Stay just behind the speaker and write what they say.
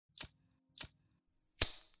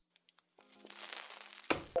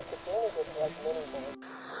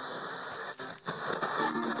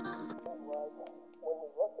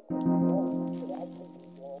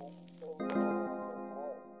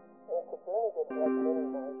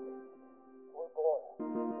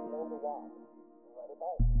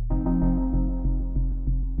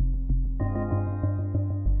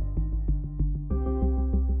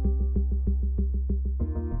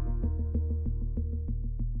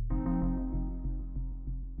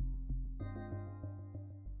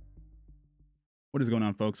What is going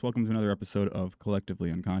on, folks? Welcome to another episode of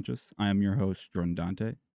Collectively Unconscious. I am your host, Jordan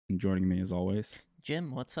Dante, and joining me as always,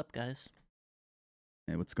 Jim. What's up, guys?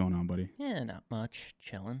 Hey, what's going on, buddy? Yeah, not much.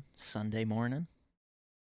 Chilling. Sunday morning.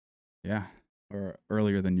 Yeah, or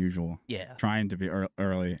earlier than usual. Yeah. Trying to be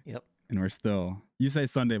early. Yep. And we're still, you say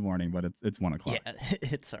Sunday morning, but it's 1 o'clock. Yeah,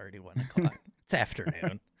 it's already 1 o'clock. It's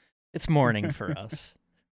afternoon. It's morning for us.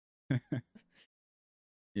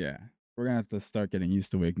 Yeah. We're going to have to start getting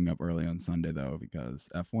used to waking up early on Sunday, though, because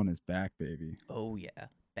F1 is back, baby. Oh, yeah.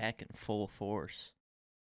 Back in full force.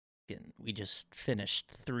 We just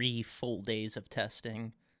finished 3 full days of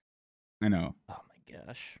testing. I know. Oh, my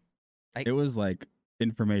gosh. It was like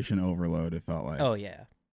information overload, it felt like. Oh, yeah.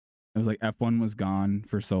 It was like F1 was gone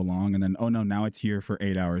for so long, and then, oh no, now it's here for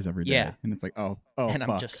 8 hours every day. Yeah. And it's like, oh, and fuck.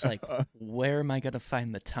 I'm just like, where am I going to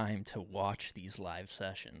find the time to watch these live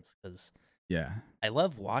sessions? Because yeah, I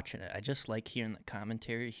love watching it. I just like hearing the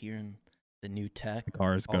commentary, hearing the new tech, the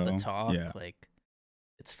cars all go. the talk. Yeah. Like,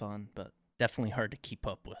 it's fun, but definitely hard to keep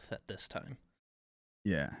up with at this time.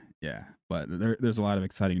 Yeah. But there's a lot of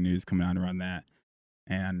exciting news coming out around that.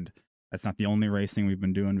 And that's not the only racing we've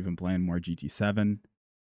been doing. We've been playing more GT7,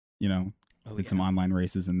 did some online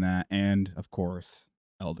races in that. And, of course,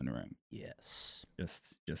 Elden Ring. Yes.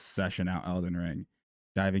 Just session out Elden Ring.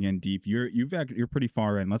 Diving in deep. You're pretty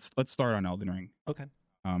far in. Let's start on Elden Ring. Okay.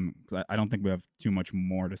 'Cause I don't think we have too much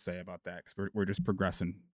more to say about that because we're just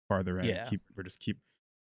progressing farther in. Yeah.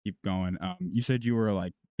 Keep going. You said you were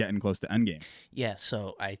like getting close to endgame. Yeah,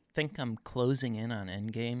 so I think I'm closing in on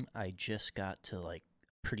endgame. I just got to like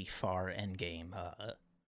pretty far endgame,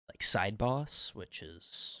 like side boss, which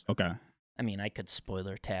is Okay. I mean, I could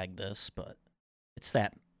spoiler tag this, but it's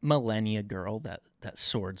that Millennia girl, that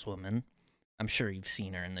swordswoman. I'm sure you've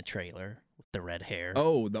seen her in the trailer with the red hair.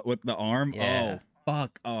 Oh, with the arm? Yeah. Oh,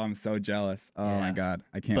 fuck. Oh, I'm so jealous. Oh, my God.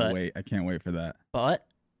 I can't wait. I can't wait for that. But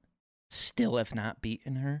still have not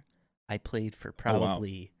beaten her. I played for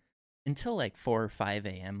probably until like 4 or 5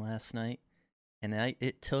 a.m. last night. And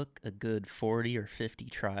it took a good 40 or 50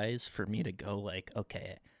 tries for me to go like,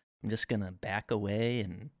 okay, I'm just going to back away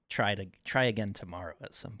and try again tomorrow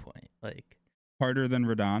at some point. Like harder than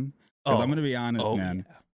Radon? Because I'm going to be honest, man.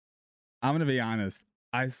 Yeah. I'm going to be honest.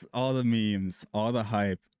 All the memes, all the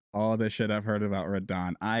hype, all the shit I've heard about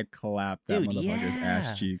Radon, I clapped that motherfucker's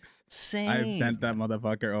ass cheeks. Same. I bent that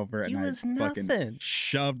motherfucker over and I fucking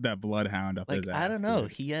shoved that bloodhound up his ass. I don't know.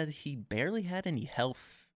 Dude. He barely had any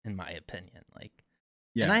health, in my opinion. Like,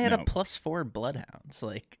 yeah, and I had a +4 bloodhounds.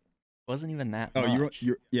 Like, wasn't even that much. I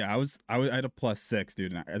had a +6,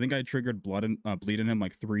 dude. And I think I triggered bleed in him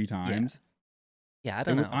like 3 times. Yeah, I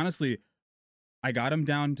don't know. Honestly, I got him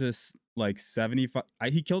down to like 75.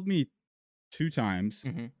 He killed me 2 times.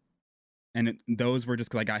 Mm-hmm. And those were just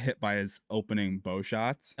because I got hit by his opening bow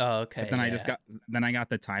shots. Oh, okay. But then I got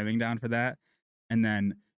the timing down for that. And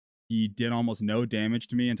then he did almost no damage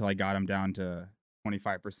to me until I got him down to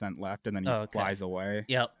 25% left. And then he flies away.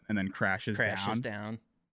 Yep. And then crashes down.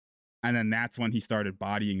 And then that's when he started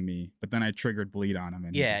bodying me. But then I triggered bleed on him.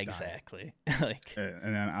 And yeah, exactly. Like,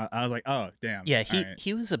 and then I was like, oh, damn. Yeah,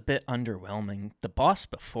 he was a bit underwhelming. The boss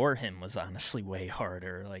before him was honestly way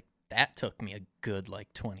harder. Like, that took me a good,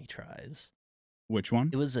 20 tries. Which one?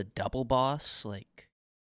 It was a double boss,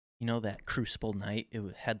 that Crucible Knight. It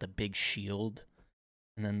had the big shield.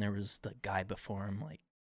 And then there was the guy before him,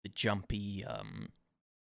 the jumpy,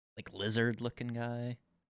 lizard-looking guy.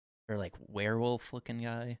 Or, werewolf-looking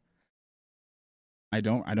guy. I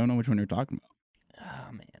don't know which one you're talking about.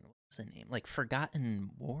 Oh, man. What was the name?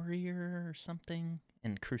 Forgotten Warrior or something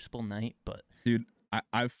in Crucible Knight, but... Dude...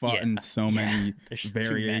 I've fought in so many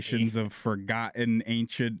variations of Forgotten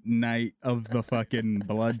Ancient Knight of the fucking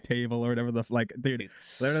Blood Table or whatever dude.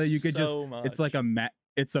 Literally, you could it's like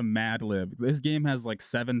it's a Mad Lib. This game has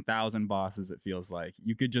 7,000 bosses. It feels like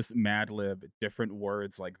you could just Mad Lib different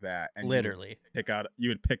words like that, and literally you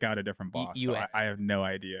would pick out a different boss. I have no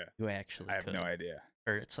idea. You actually, I have no idea.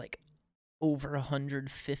 Or it's over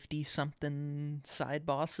 150 something side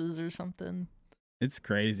bosses or something. It's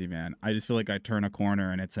crazy, man. I just feel like I turn a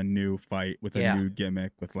corner and it's a new fight with a new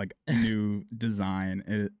gimmick with new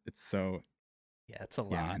design. It's so it's a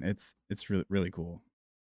lot. Yeah, man, it's really really cool.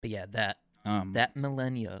 But yeah, that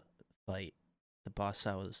Millennia fight, the boss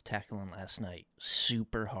I was tackling last night,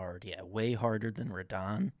 super hard. Yeah, way harder than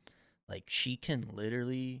Radon. Like, she can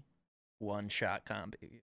literally one-shot combo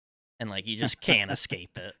you. And, like, you just can't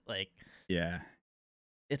escape it. Like, yeah.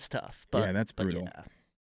 It's tough. But, yeah, that's brutal.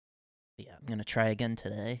 Yeah, I'm going to try again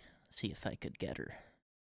today, see if I could get her.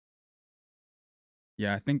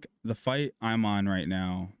 Yeah, I think the fight I'm on right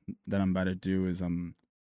now that I'm about to do is I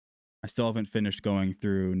still haven't finished going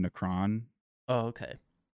through Necron. Oh, okay.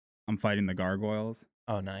 I'm fighting the gargoyles.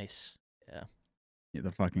 Oh, nice. Yeah,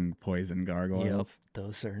 the fucking poison gargoyles. Yep,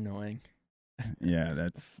 those are annoying. Yeah,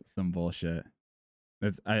 that's some bullshit.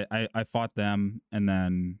 I fought them and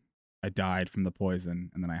then I died from the poison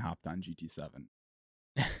and then I hopped on GT7.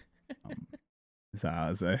 So I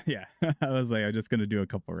was yeah, I was like, I'm just gonna do a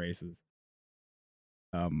couple races.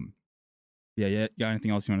 Yeah. Got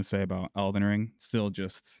anything else you want to say about Elden Ring? Still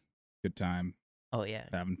just good time. Oh yeah,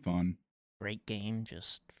 having fun. Great game,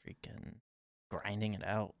 just freaking grinding it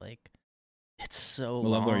out. Like, it's so what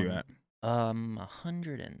long. level are you at?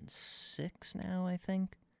 106 now, I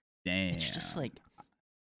think. Damn. It's just like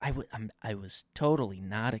I was totally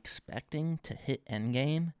not expecting to hit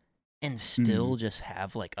endgame and still just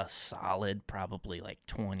have like a solid probably like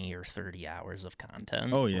 20 or 30 hours of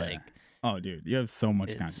content. Oh yeah. Like, oh dude, you have so much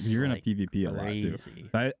content. You're like gonna PvP a lot too.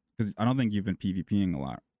 Because I don't think you've been PvPing a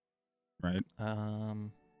lot, right?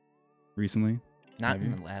 Recently? Not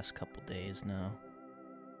in the last couple days, no.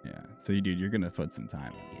 Yeah. So you're gonna put some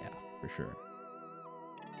time in. Yeah. For sure.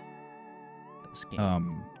 This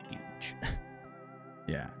game huge.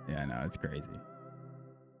 Yeah, no, it's crazy.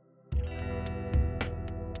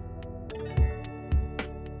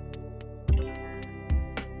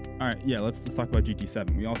 All right, yeah, let's talk about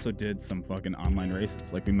GT7. We also did some fucking online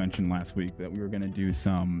races, like we mentioned last week, that we were gonna do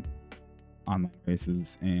some online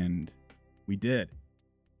races, and we did.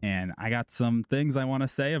 And I got some things I want to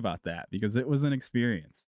say about that because it was an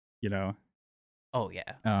experience, you know. Oh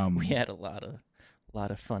yeah, we had a lot of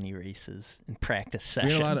funny races and practice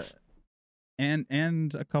sessions. We had a lot of,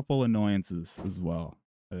 and a couple annoyances as well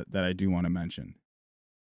that I do want to mention.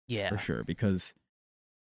 Yeah, for sure, because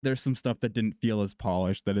there's some stuff that didn't feel as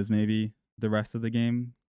polished that as maybe the rest of the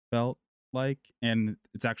game felt like, and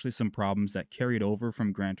it's actually some problems that carried over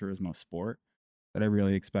from Gran Turismo Sport that I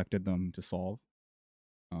really expected them to solve.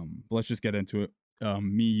 But let's just get into it.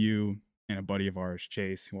 Me, you, and a buddy of ours,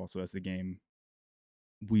 Chase, who also has the game,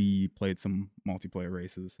 we played some multiplayer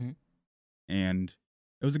races, and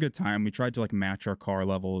it was a good time. We tried to like match our car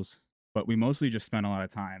levels, but we mostly just spent a lot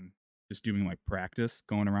of time just doing like practice,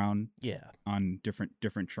 going around on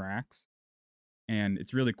different tracks. And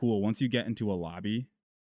it's really cool. Once you get into a lobby,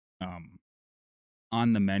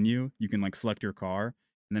 on the menu, you can like select your car,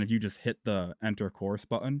 and then if you just hit the enter course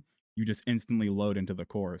button, you just instantly load into the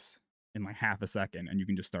course in like half a second, and you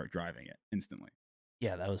can just start driving it instantly.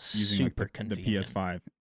 Yeah, that was using super like the convenient. PS5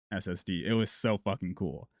 SSD. It was so fucking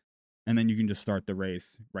cool. And then you can just start the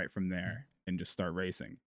race right from there and just start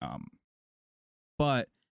racing. But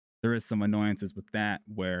there is some annoyances with that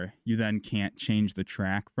where you then can't change the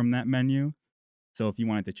track from that menu. So if you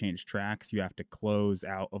wanted to change tracks, you have to close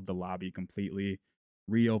out of the lobby completely,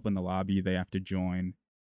 reopen the lobby, they have to join,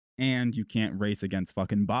 and you can't race against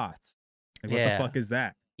fucking bots. Like, what the fuck is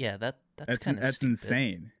that? Yeah, that's kind of stupid.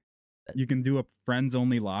 Insane. You can do a friends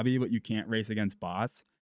only lobby, but you can't race against bots.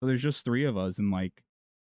 So there's just 3 of us, and like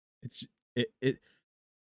it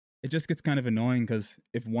just gets kind of annoying because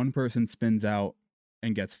if one person spins out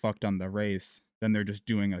and gets fucked on the race, then they're just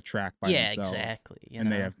doing a track by themselves. Yeah, exactly.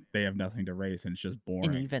 And they have nothing to race, and it's just boring.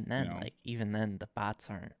 And even then, even then, the bots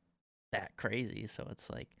aren't that crazy. So it's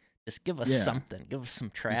like, just give us something. Give us some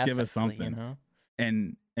traffic. Just give us something. You know?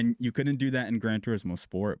 And you couldn't do that in Gran Turismo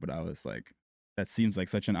Sport, but I was like, that seems like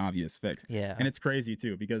such an obvious fix. Yeah. And it's crazy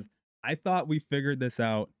too, because I thought we figured this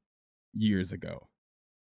out years ago,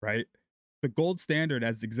 right? The gold standard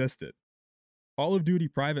has existed. Call of Duty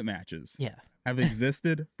private matches have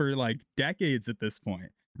existed for like decades at this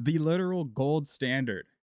point. The literal gold standard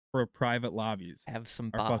for private lobbies have some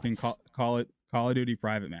are bots. fucking Call of Duty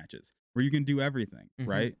private matches where you can do everything,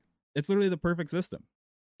 right? It's literally the perfect system.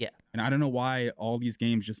 Yeah. And I don't know why all these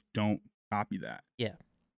games just don't copy that. Yeah.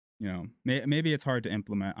 You know, maybe it's hard to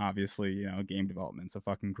implement, obviously, you know, game development's a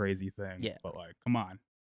fucking crazy thing. Yeah. But like, come on.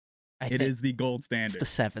 It is the gold standard.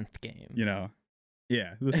 It's the 7th game. You know?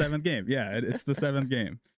 Yeah, the 7th game. Yeah, it's the 7th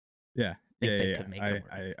game. Yeah.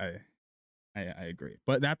 I agree.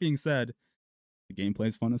 But that being said, the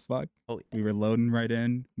gameplay's fun as fuck. Oh, yeah. We were loading right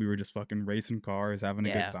in. We were just fucking racing cars, having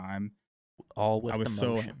a good time. All with the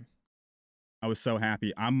motion. I was so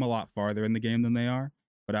happy. I'm a lot farther in the game than they are,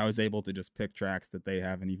 but I was able to just pick tracks that they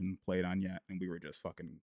haven't even played on yet, and we were just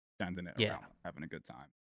fucking sending it around, having a good time.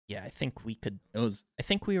 Yeah, I think we could. I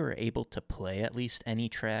think we were able to play at least any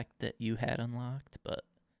track that you had unlocked, but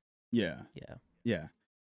yeah,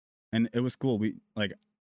 and it was cool. We like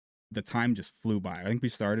the time just flew by. I think we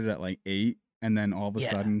started at like 8, and then all of a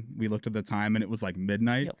sudden we looked at the time and it was like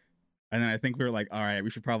midnight. Yep. And then I think we were like, all right, we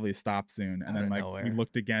should probably stop soon. And then like we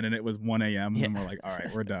looked again and it was 1 a.m. And then we're like, all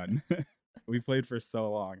right, we're done. We played for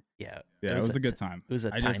so long. Yeah, it was a good time. It was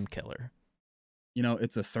a time killer. You know,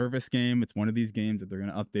 it's a service game. It's one of these games that they're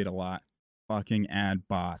going to update a lot. Fucking add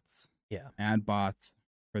bots. Yeah. Add bots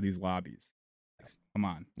for these lobbies. Come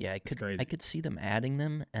on. Yeah, I could see them adding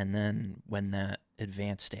them. And then when that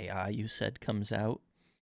advanced AI you said comes out,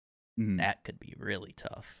 that could be really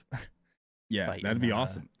tough. Yeah, fighting, that'd be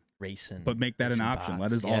awesome. Racing. But make that an option.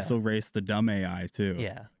 Let us also race the dumb AI too.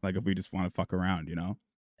 Yeah. Like if we just want to fuck around, you know?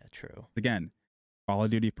 Yeah, true. Again, Call of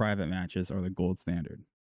Duty private matches are the gold standard.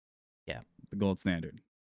 Yeah. The gold standard.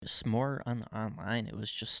 Just more on the online. It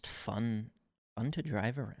was just fun to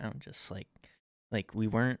drive around. Just like we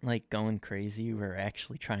weren't like going crazy. We were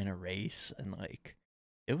actually trying to race, and like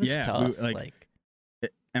it was tough.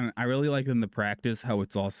 And I really like in the practice how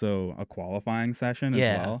it's also a qualifying session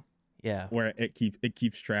as well. Yeah, where it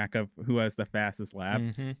keeps track of who has the fastest lap.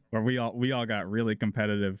 Where we all got really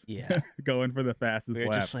competitive. Yeah, going for the fastest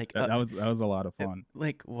lap. Just like that was a lot of fun.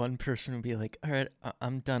 Like one person would be like, "All right,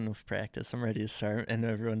 I'm done with practice. I'm ready to start," and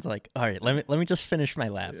everyone's like, "All right, let me just finish my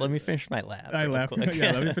lap. Let me finish my lap." Yeah, let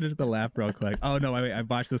me finish the lap real quick. Oh no, wait, I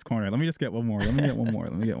botched this corner. Let me just get one more. Let me get one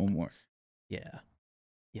more. Yeah,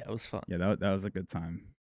 it was fun. Yeah, that was a good time.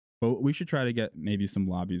 But we should try to get maybe some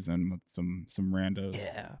lobbies in with some randos.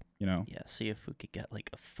 Yeah. You know? Yeah, see if we could get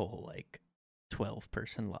like a full like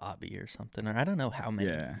 12-person lobby or something. Or I don't know how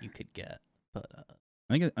many you could get, but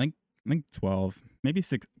I think 12, maybe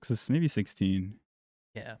 16.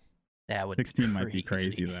 Yeah. That would 16 be might be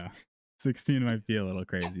crazy though. 16 might be a little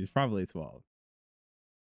crazy. It's probably 12.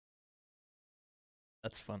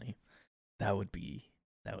 That's funny. That would be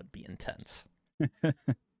intense.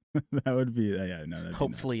 That would be no.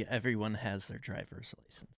 Hopefully everyone has their driver's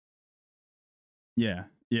license. Yeah,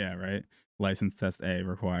 right. License test A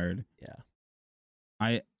required. Yeah.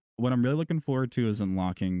 What I'm really looking forward to is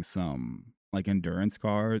unlocking some like endurance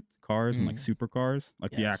cars and like supercars,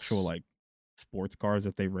 like the actual like sports cars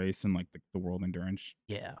that they race in like the World Endurance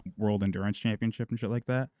Championship and shit like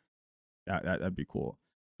that. That'd be cool.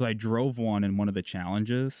 So I drove one in one of the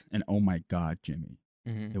challenges, and oh my god, Jimmy,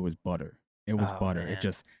 it was butter. It was butter. Man. It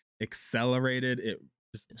just accelerated. It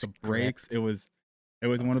just the brakes. Gripped. It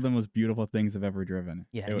was one of the most beautiful things I've ever driven.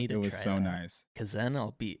 Yeah, it was so nice. Because then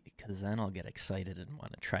I'll get excited and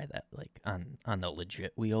want to try that like on the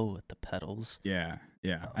legit wheel with the pedals. Yeah.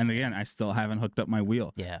 And again, I still haven't hooked up my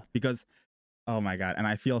wheel. Yeah. Because, oh my god, and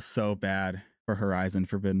I feel so bad for Horizon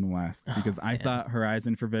Forbidden West because I thought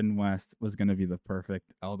Horizon Forbidden West was going to be the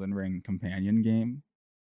perfect Elden Ring companion game.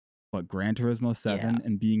 But Gran Turismo 7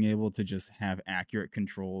 and being able to just have accurate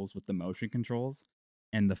controls with the motion controls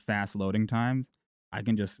and the fast loading times, I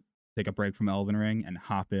can just take a break from Elden Ring and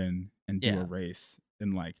hop in and do a race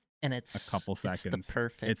in like a couple seconds.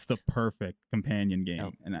 It's the perfect companion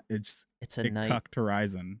game, and it cucked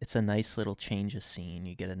Horizon. It's a nice little change of scene.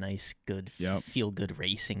 You get a nice, good, feel good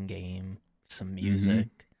racing game, some music,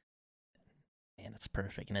 and it's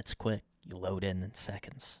perfect and it's quick. You load in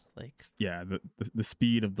seconds. Like the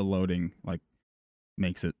speed of the loading like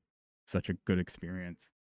makes it such a good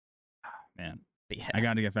experience. Man, I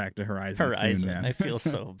got to get back to Horizon soon, man. I feel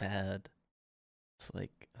so bad. It's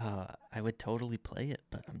like I would totally play it,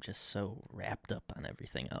 but I'm just so wrapped up on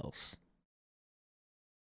everything else.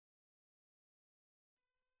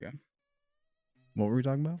 Yeah. What were we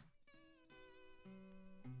talking about?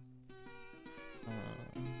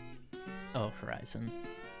 Horizon.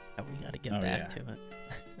 We got to get back to it.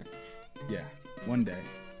 Yeah, one day.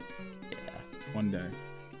 Yeah. One day.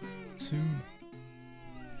 Soon.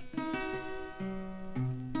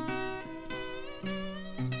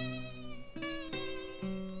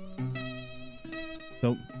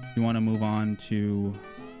 So, you want to move on to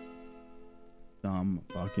some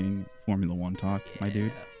fucking Formula 1 talk, my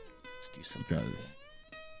dude? Let's do something. Because,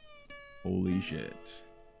 holy shit.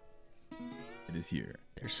 It is here.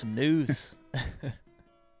 There's some news.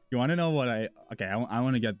 You want to know what I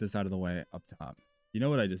want to get this out of the way up top. You know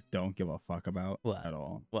what I just don't give a fuck about at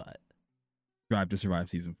all? What? Drive to Survive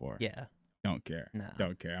Season 4. Yeah. Don't care. No.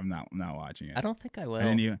 Don't care. I'm not watching it. I don't think I will.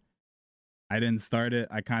 I didn't start it.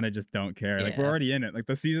 I kind of just don't care. Like, we're already in it. Like,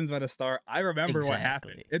 the season's about to start. I remember what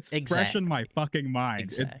happened. It's fresh in my fucking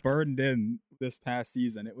mind. It's burned in this past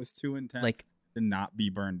season. It was too intense. Like, to not be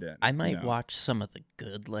burned in. I might watch some of the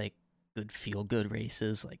good feel good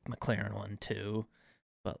races, like McLaren 1-2,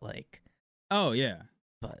 but like. Oh yeah.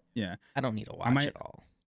 But yeah, I don't need to watch it all.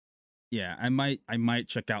 Yeah, I might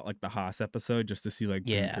check out like the Haas episode just to see like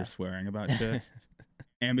Gunther swearing about shit.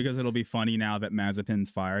 And because it'll be funny now that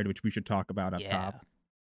Mazepin's fired, which we should talk about up top.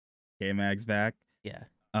 K-Mag's back. Yeah.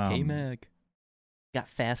 K-Mag got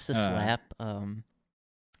fastest lap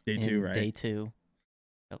day 2, right? Day 2.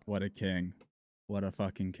 Oh. What a king. What a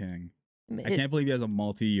fucking king. I can't believe he has a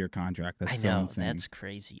multi-year contract. That's so insane. That's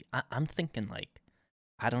crazy. I'm thinking like,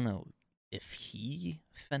 I don't know if he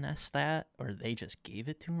finessed that or they just gave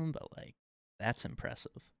it to him, but like, that's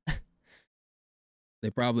impressive. They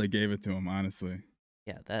probably gave it to him, honestly.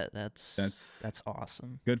 Yeah, that's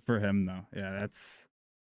awesome. Good for him though. Yeah, that's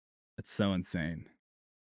so insane.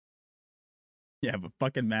 Yeah, but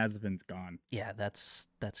fucking Mazepin's gone. Yeah, that's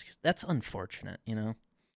unfortunate, you know.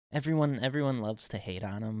 Everyone loves to hate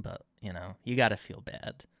on him, but you know, you got to feel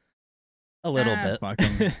bad a little bit. Fuck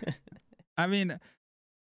him. I mean,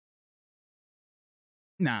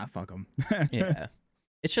 nah, fuck him. Yeah.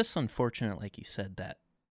 It's just unfortunate, like you said, that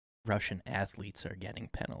Russian athletes are getting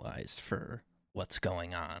penalized for what's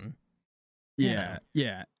going on. Yeah.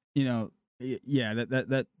 You know,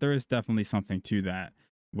 that there is definitely something to that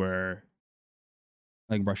where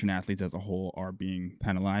like Russian athletes as a whole are being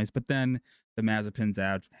penalized, but then the Mazepins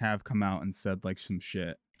have come out and said like some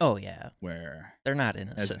shit. Oh yeah. Where they're not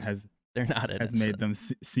innocent. They're not innocent. Has made them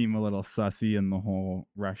seem a little sussy in the whole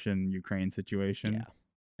Russian-Ukraine situation. Yeah.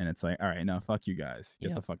 And it's like, all right, no, fuck you guys.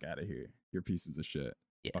 Get the fuck out of here. You're pieces of shit.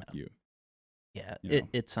 Yeah. Fuck you. Yeah.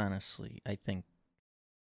 It's honestly, I think,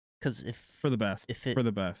 because if for the best,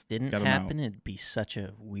 didn't happen, it'd be such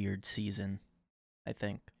a weird season. I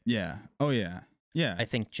think. Yeah. Oh yeah. Yeah. I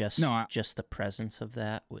think just the presence of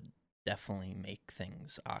that would definitely make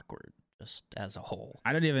things awkward, just as a whole.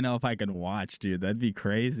 I don't even know if I can watch, dude. That'd be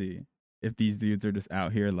crazy if these dudes are just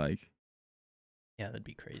out here like. Yeah, that'd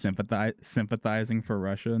be crazy. Sympathizing for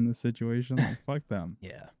Russia in this situation. Like, fuck them.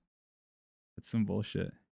 Yeah. It's some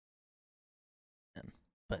bullshit.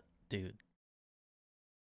 But, dude,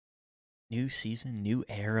 new season, new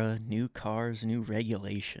era, new cars, new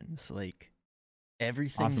regulations. Like,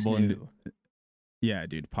 everything's new. Yeah,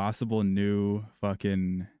 dude. Possible new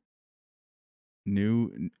fucking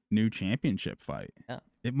new championship fight. Yeah.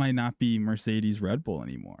 It might not be Mercedes Red Bull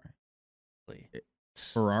anymore.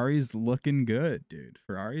 Ferrari's looking good, dude.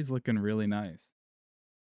 Ferrari's looking really nice.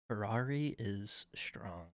 Ferrari is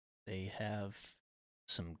strong. They have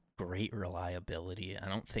some great reliability. I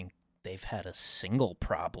don't think they've had a single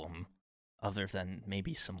problem other than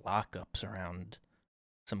maybe some lockups around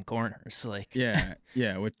some corners. Like yeah,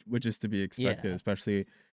 which is to be expected, especially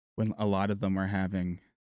when a lot of them are having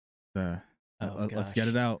the let's get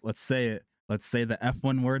it out. Let's say it. Let's say the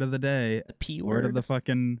F1 word of the day. The P word of the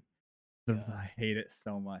fucking I hate it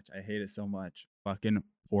so much. Fucking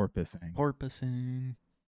porpoising. Porpoising.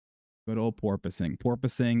 Good old porpoising.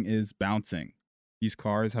 Porpoising is bouncing. These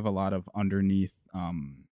cars have a lot of underneath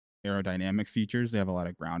aerodynamic features. They have a lot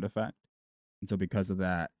of ground effect. And so because of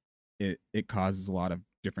that, it causes a lot of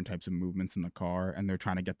different types of movements in the car, and they're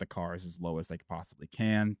trying to get the cars as low as they possibly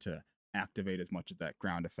can to activate as much of that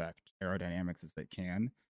ground effect aerodynamics as they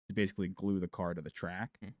can to basically glue the car to the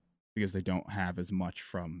track. Because they don't have as much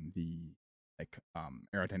from the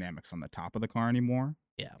aerodynamics on the top of the car anymore.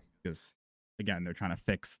 Yeah. Because again, they're trying to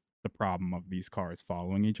fix the problem of these cars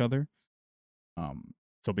following each other.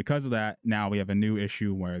 So because of that, now we have a new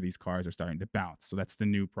issue where these cars are starting to bounce. So that's the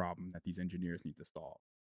new problem that these engineers need to solve.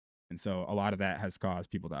 And so a lot of that has caused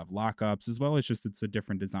people to have lockups, as well as just it's a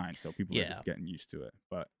different design. So people are just getting used to it.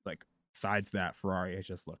 But like besides that, Ferrari has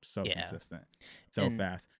just looked so consistent, so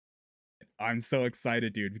fast. I'm so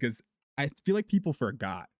excited, dude, because I feel like people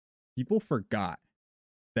forgot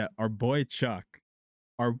that our boy Chuck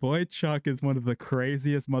is one of the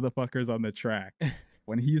craziest motherfuckers on the track.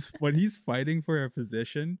 When he's fighting for a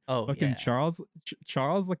position, Charles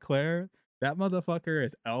Leclerc, that motherfucker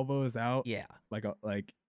is elbows out. Yeah,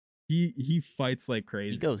 like he fights like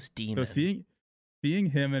crazy. He goes demon. So seeing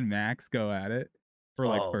him and Max go at it for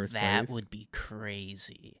like first place, that would be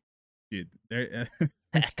crazy, dude.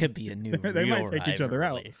 That could be a new. They might take each other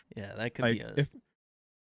out. Yeah, that could be a.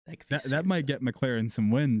 That might get McLaren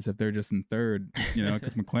some wins if they're just in third, you know,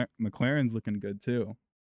 because McLaren's looking good too.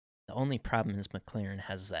 The only problem is McLaren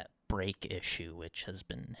has that brake issue, which has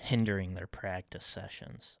been hindering their practice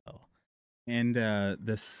sessions. So, and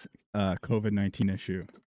this COVID-19 issue.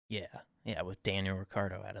 Yeah, with Daniel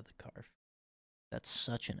Ricciardo out of the car. That's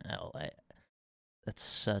such an L. That's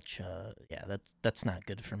such a that's not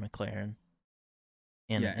good for McLaren.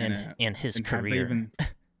 and his and career.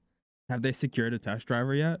 Have they secured a test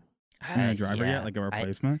driver yet? A driver yet, like a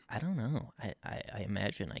replacement? I don't know. I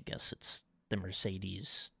imagine. I guess it's the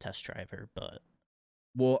Mercedes test driver, but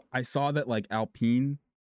well, I saw that like Alpine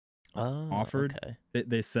offered. Okay.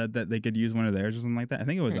 They said that they could use one of theirs or something like that. I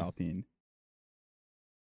think it was Alpine.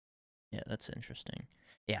 Yeah, that's interesting.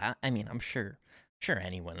 Yeah, I mean, I'm sure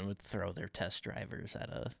anyone would throw their test drivers at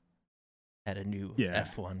a new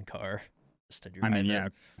F1 car just to drive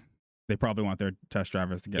it. They probably want their test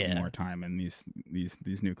drivers to get more time in these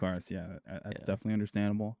new cars. Yeah, that's definitely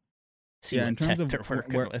understandable. See what in terms of they're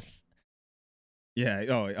working with. Yeah,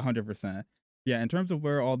 100%. Yeah, in terms of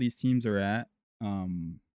where all these teams are at,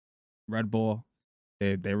 Red Bull,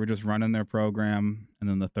 they were just running their program, and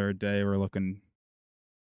then the third day we're looking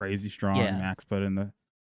crazy strong. Yeah. Max put in the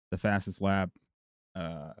fastest lap.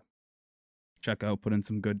 Checo put in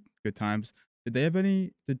some good times. Did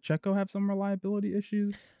Checo have some reliability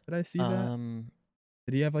issues? Did I see that?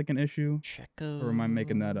 Did he have like an issue? Checo, or am I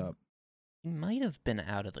making that up? He might have been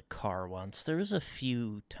out of the car once. There was a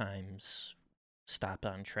few times stopped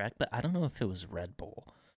on track, but I don't know if it was Red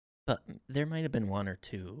Bull. But there might have been one or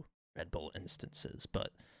two Red Bull instances.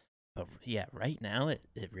 But yeah, right now it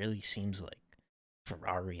really seems like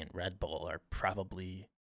Ferrari and Red Bull are probably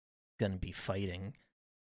going to be fighting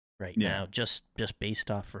right now, just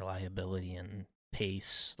based off reliability and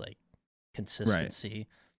pace, like consistency.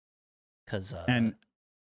 Because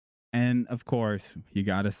and of course you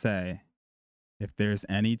got to say, if there's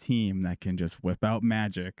any team that can just whip out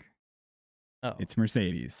magic, it's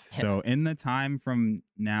Mercedes. Yeah. So in the time from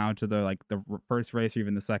now to the first race or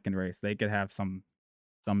even the second race, they could have some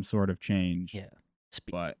sort of change. Yeah.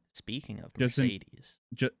 But speaking of Mercedes,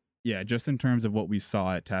 just in terms of what we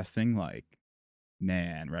saw at testing, like,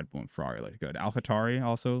 man, Red Bull and Ferrari looked good. AlphaTauri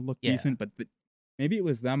also looked decent, but maybe it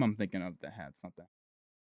was them I'm thinking of that had something.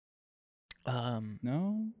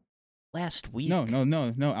 No. Last week. No.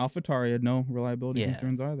 AlphaTauri had no reliability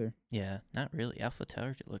concerns either. Yeah, not really.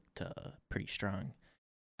 AlphaTauri looked pretty strong.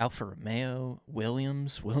 Alfa Romeo,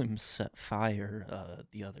 Williams set fire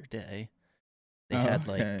the other day. They had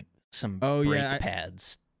like some brake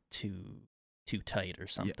pads too tight or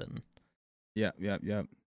something. Yep.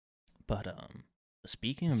 But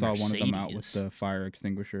speaking of saw Mercedes, one of them out with the fire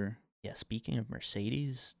extinguisher. Yeah, speaking of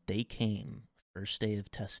Mercedes, they came first day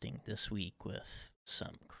of testing this week with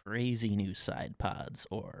some crazy new side pods,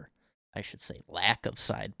 or I should say lack of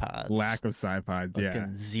side pods.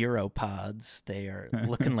 Looking zero pods. They are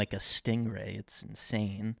looking like a Stingray. It's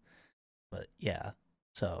insane. But yeah,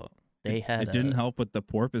 so they had. It didn't help with the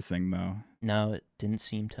porpoising though. No, it didn't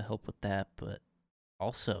seem to help with that. But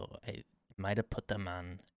also, it might have put them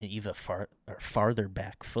on even farther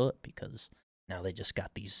back foot, because now they just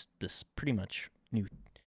got this pretty much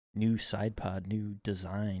new side pod, new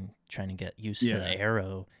design, trying to get used to the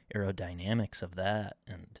aerodynamics of that.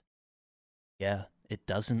 And yeah, it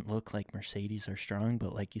doesn't look like Mercedes are strong,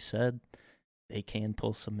 but like you said, they can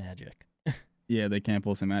pull some magic. Yeah, they can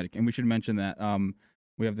pull some magic. And we should mention that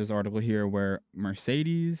we have this article here where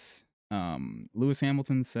Mercedes, Lewis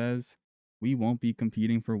Hamilton says, we won't be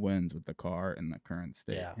competing for wins with the car in the current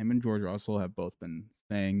state. Yeah. Him and George Russell have both been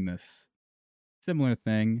saying this similar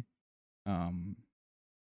thing.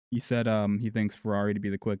 He said he thinks Ferrari to be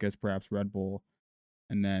the quickest, perhaps Red Bull,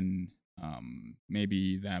 and then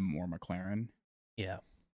maybe them or McLaren. Yeah.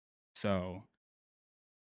 So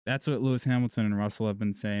that's what Lewis Hamilton and Russell have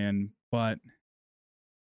been saying, but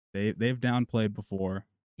they've downplayed before.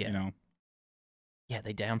 Yeah. You know. Yeah,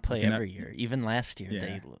 they downplay every year. Even last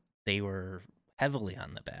year, they were heavily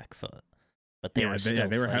on the back foot, but they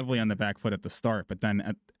were heavily on the back foot at the start. But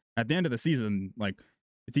then at the end of the season, like,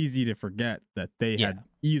 it's easy to forget that they had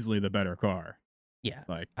easily the better car. Yeah,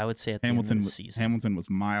 like I would say at the end of the season, Hamilton was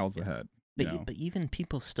miles ahead. But even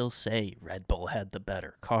people still say Red Bull had the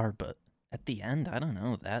better car. But at the end, I don't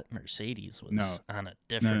know, that Mercedes was on a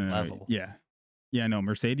different level. Yeah. No,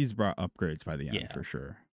 Mercedes brought upgrades by the end for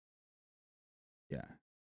sure. Yeah.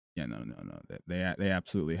 No. They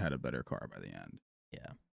absolutely had a better car by the end.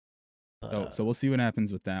 Yeah. But, so we'll see what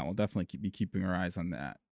happens with that. We'll definitely be keeping our eyes on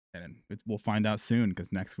that. And we'll find out soon,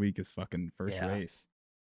 because next week is fucking first race,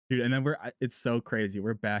 dude. And then it's so crazy.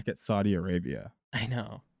 We're back at Saudi Arabia. I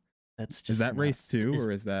know. That's just is that race 2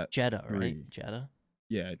 or is that Jeddah? 3? Right, Jeddah.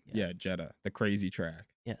 Yeah, Jeddah, the crazy track.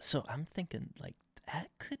 Yeah. So I'm thinking like that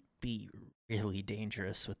could be really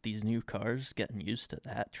dangerous with these new cars getting used to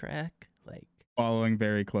that track, like following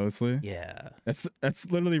very closely. Yeah. That's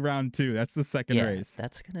literally round 2. That's the second race.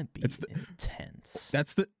 That's gonna be intense.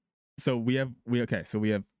 So we have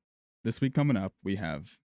this week coming up, we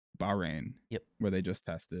have Bahrain, yep, where they just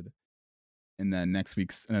tested. and then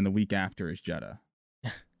the week after is Jeddah.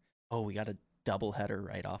 Oh, we got a doubleheader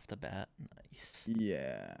right off the bat. Nice.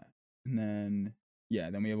 Yeah, and then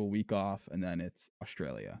then we have a week off, and then it's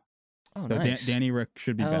Australia. Oh, so nice. Danny Rick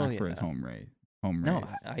should be back for his home race. No,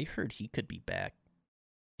 I heard he could be back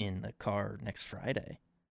in the car next Friday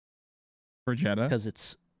for Jeddah, because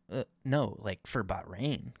it's no, like for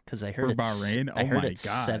Bahrain, because I heard for Bahrain. I heard it's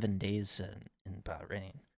 7 days in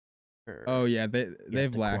Bahrain. Oh yeah,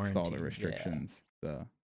 they've laxed all the restrictions. Yeah.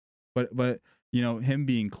 So, but him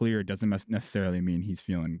being clear doesn't necessarily mean he's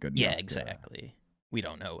feeling good. Yeah, exactly. We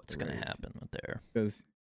don't know what's going to happen with there because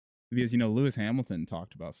Lewis Hamilton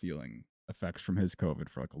talked about feeling effects from his COVID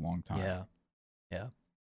for like a long time. Yeah.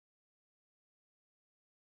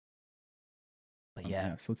 But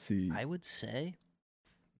so let's see. I would say,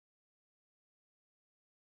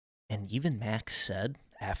 and even Max said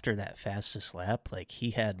after that fastest lap, like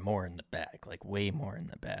he had more in the bag, like way more in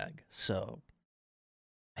the bag. So,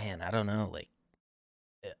 man, I don't know. Like,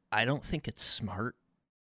 I don't think it's smart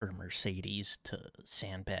for Mercedes to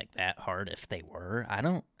sandbag that hard if they were. I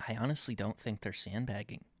honestly don't think they're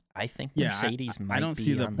sandbagging. I think Mercedes might be on the back foot. I don't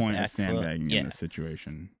see the point of sandbagging in this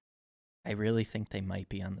situation. I really think they might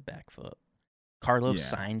be on the back foot. Carlos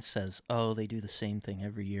Sainz says, oh, they do the same thing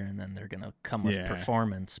every year, and then they're going to come with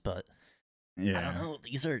performance. But I don't know.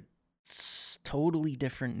 These are totally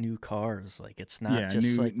different new cars. Like, it's not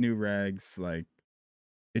just new regs. Like,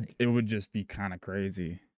 it would just be kind of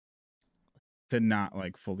crazy to not,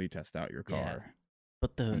 like, fully test out your car.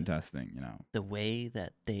 But testing, the way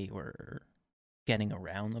that they were getting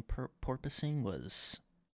around the porpoising was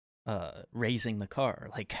raising the car,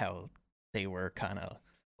 like how they were kind of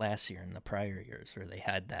last year and the prior years, where they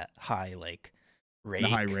had that high rake. The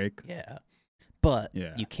high rake. Yeah. But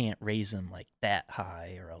you can't raise them like that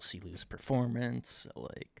high, or else you lose performance.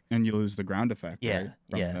 And you lose the ground effect, right?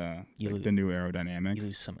 From the new aerodynamics. You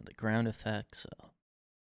lose some of the ground effects. So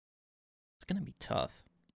it's gonna be tough.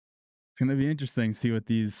 It's gonna be interesting to see what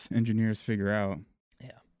these engineers figure out.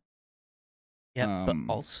 Yeah, but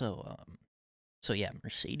also,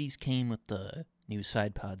 Mercedes came with the new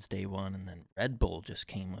side pods day one, and then Red Bull just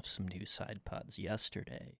came with some new side pods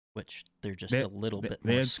yesterday, which they're just a little bit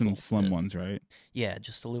more They had sculpted. some slim ones, right? Yeah,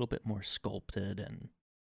 just a little bit more sculpted, and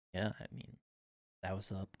I mean, that was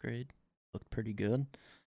the upgrade. Looked pretty good.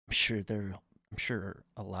 I'm sure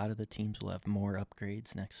a lot of the teams will have more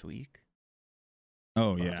upgrades next week.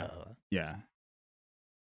 Oh, yeah.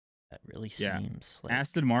 That really seems like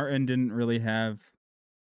Aston Martin didn't really have,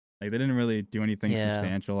 they didn't really do anything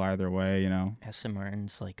substantial either way, Aston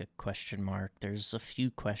Martin's like a question mark. There's a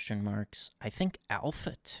few question marks. I think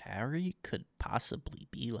AlphaTauri could possibly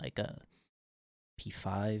be like a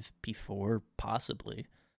P5, P4, possibly.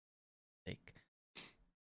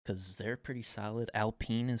 Because they're pretty solid.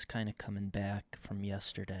 Alpine is kind of coming back from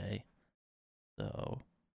yesterday. So,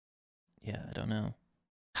 I don't know.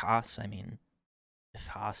 Haas, I mean, if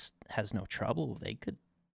Haas has no trouble, they could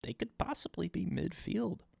possibly be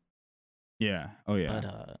midfield. Yeah. Oh yeah.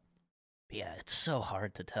 But it's so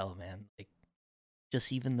hard to tell, man. Like,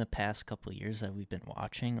 just even the past couple of years that we've been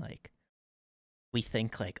watching, like, we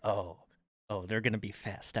think like, oh, they're gonna be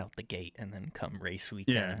fast out the gate, and then come race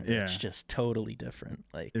weekend, it's just totally different.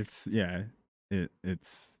 Like, it's you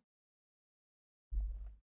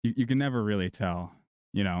can never really tell,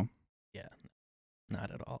 Yeah,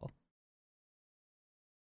 not at all.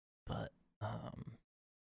 But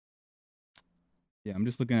I'm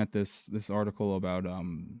just looking at this article about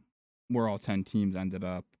where all 10 teams ended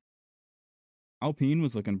up. Alpine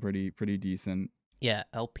was looking pretty decent. Yeah,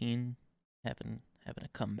 Alpine having a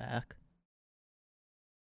comeback.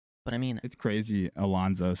 But I mean, it's crazy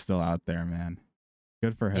Alonso's still out there, man.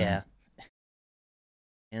 Good for him. Yeah.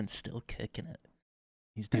 And still kicking it.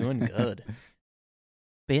 He's doing good.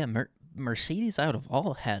 But yeah, Mercedes out of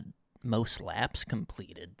all had most laps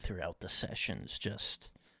completed throughout the sessions.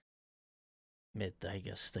 Just I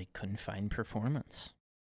guess they couldn't find performance.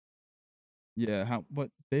 Yeah,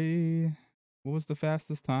 what was the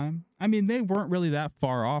fastest time? I mean, they weren't really that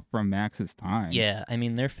far off from Max's time. Yeah, I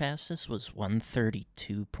mean, their fastest was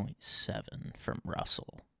 132.7 from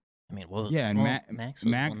Russell. I mean, Max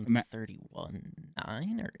was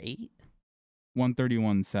 131.9 or 8?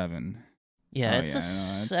 131.7. Yeah, it's a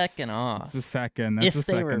second off. It's a second. If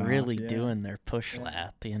they were really doing their push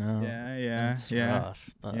lap, Yeah. It's rough.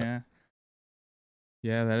 But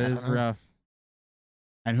yeah, that is rough.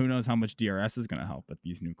 And who knows how much DRS is going to help with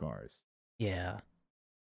these new cars. Yeah.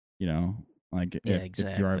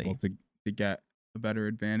 If you're able to get a better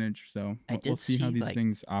advantage. So we'll see how these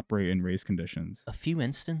things operate in race conditions. A few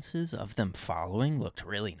instances of them following looked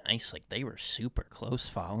really nice. Like, they were super close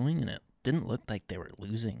following, and it didn't look like they were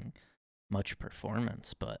losing much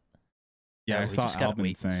performance, but yeah, I saw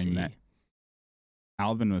Albin saying that.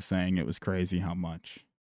 Albin was saying it was crazy how much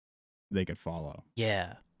they could follow.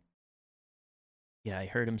 Yeah. Yeah, I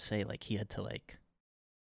heard him say like he had to like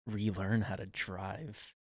relearn how to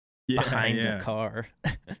drive behind the car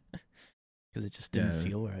because it just didn't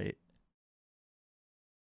feel right.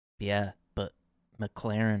 Yeah, but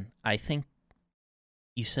McLaren, I think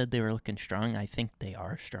you said they were looking strong. I think they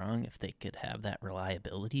are strong if they could have that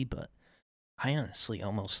reliability, but I honestly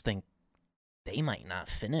almost think they might not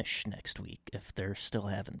finish next week if they're still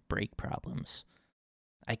having brake problems.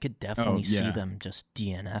 I could definitely see them just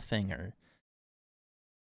DNFing or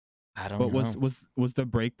I don't know. But was the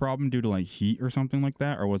brake problem due to like heat or something like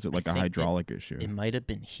that, or was it like a hydraulic issue? It might have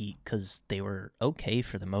been heat because they were okay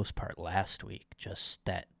for the most part last week. Just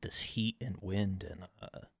that this heat and wind and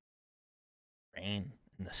rain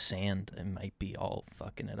and the sand, it might be all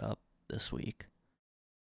fucking it up this week.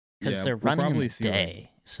 Because they're running in the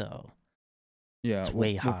day, so it's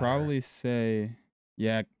way hotter. We'll probably say,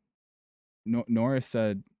 Norris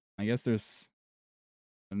said, I guess there's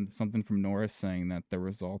something from Norris saying that the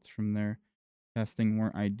results from their testing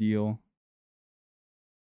weren't ideal.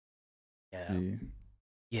 Yeah.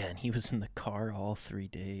 Yeah, and he was in the car all 3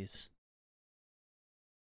 days.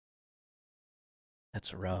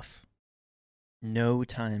 That's rough. No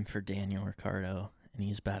time for Daniel Ricciardo, and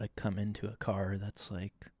he's about to come into a car that's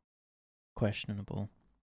like questionable.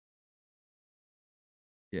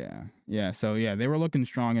 Yeah. So they were looking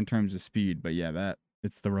strong in terms of speed, but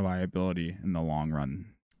it's the reliability in the long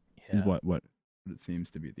run is what it seems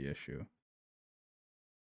to be the issue.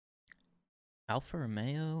 Alfa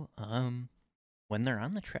Romeo, when they're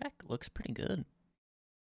on the track, it looks pretty good.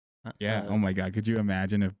 Oh my God, could you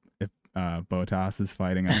imagine if Bottas is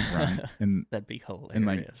fighting up front and that'd be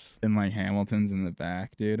hilarious. And like Hamilton's in the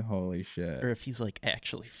back, dude. Holy shit. Or if he's like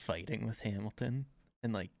actually fighting with Hamilton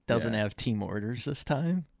and like doesn't have team orders this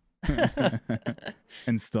time.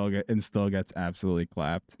 and still gets absolutely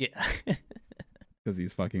clapped. Yeah. Because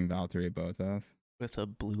he's fucking Valtteri Bottas. With a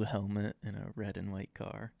blue helmet and a red and white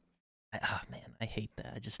car. Man, I hate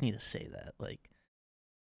that. I just need to say that. Like,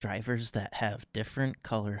 drivers that have different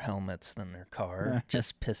color helmets than their car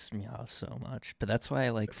just piss me off so much. But that's why I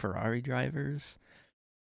like Ferrari drivers.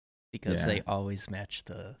 Because they always match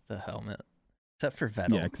the helmet. Except for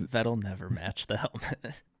Vettel. Yeah, Vettel never matched the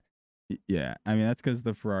helmet. Yeah, I mean, that's because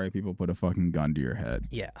the Ferrari people put a fucking gun to your head.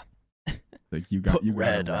 Yeah. Like, you got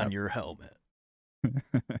red on your helmet.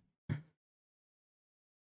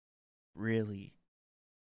 Really,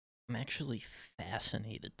 I'm actually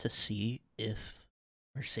fascinated to see if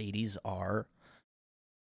Mercedes are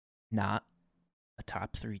not a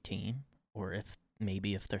top 3 team, or if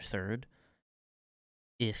they're third.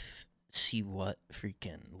 See what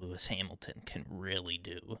freaking Lewis Hamilton can really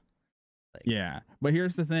do. Like, yeah, but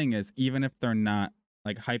here's the thing: is even if they're not,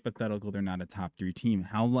 like, hypothetical, they're not a top 3 team.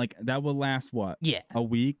 How, like, that will last what? Yeah, a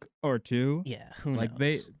week or two. Yeah, who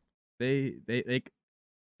knows? They've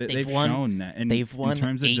shown that, and they've won in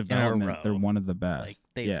terms of 8 development, in a row. They're one of the best. Like,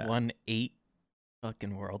 they've won 8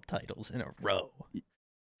 fucking world titles in a row.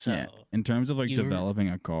 So in terms of like developing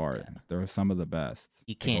a car, they're some of the best.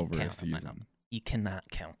 You can't count them out. You cannot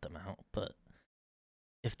count them out. But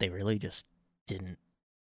if they really just didn't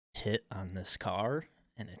hit on this car,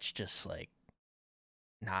 and it's just like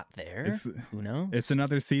not there, who knows? It's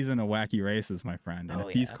another season of wacky races, my friend. And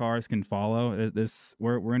if these cars can follow this,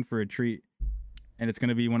 we're in for a treat. And it's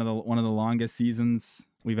gonna be one of the longest seasons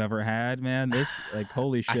we've ever had, man. This, like,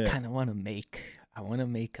 holy shit. I kind of want to make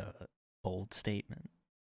a bold statement.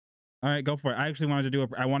 All right, go for it. I actually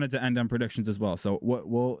wanted to end on predictions as well. So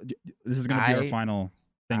this is gonna be our final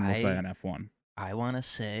thing we'll say on F1. I want to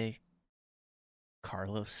say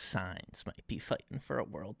Carlos Sainz might be fighting for a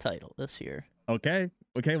world title this year. Okay.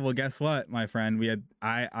 Well, guess what, my friend?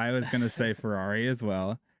 I was gonna say Ferrari as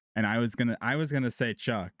well, and I was gonna say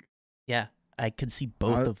Chuck. Yeah. I could see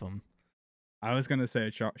both of them. I was gonna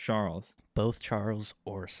say Charles. Both Charles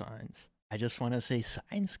or Sainz. I just want to say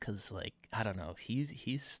Sainz because, like, I don't know, he's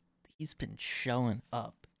been showing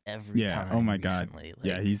up every time. Oh my recently. God.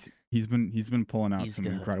 Like, he's been pulling out some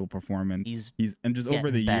incredible performance. He's and just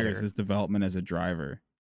over the years, his development as a driver.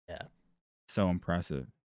 Yeah. So impressive.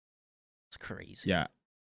 It's crazy. Yeah.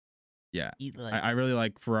 I really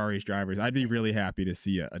like Ferrari's drivers. I'd be really happy to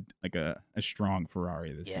see a strong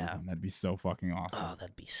Ferrari this season. That'd be so fucking awesome. Oh,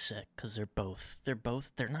 that'd be sick because they're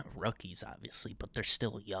not rookies, obviously, but they're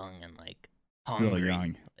still young and like hungry. Still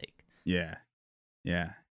young. Like, yeah,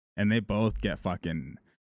 and they both drive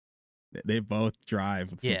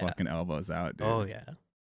with some fucking elbows out, dude. Oh yeah.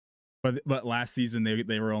 But last season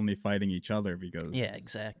they were only fighting each other because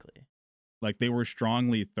exactly. Like they were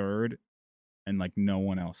strongly third, and like no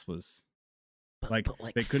one else was. Like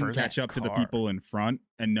they couldn't catch up to the people in front,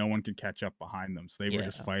 and no one could catch up behind them. So they were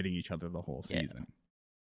just fighting each other the whole season.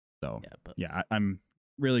 So I'm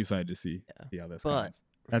really excited to see how this goes.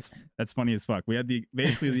 That's funny as fuck. We had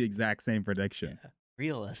basically the exact same prediction. Yeah.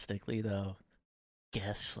 Realistically, though,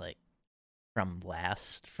 guess like from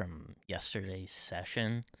yesterday's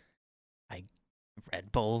session,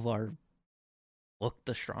 Red Bull look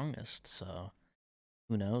the strongest. So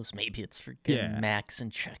who knows? Maybe it's for Max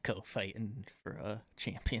and Checo fighting for a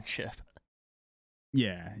championship.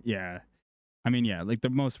 Yeah. I mean, like the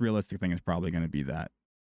most realistic thing is probably going to be that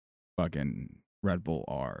fucking Red Bull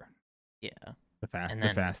R. Yeah. The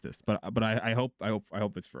fastest. But I hope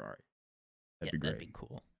it's Ferrari. That'd be great. That'd be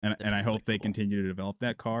cool. And I hope they continue to develop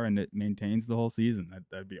that car and it maintains the whole season.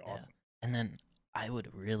 That'd be awesome. And then I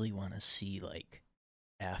would really want to see, like,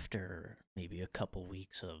 after maybe a couple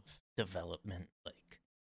weeks of development, like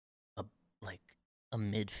a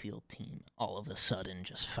midfield team all of a sudden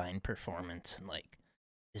just find performance and like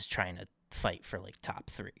is trying to fight for like top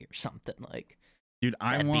 3 or something. Like, dude,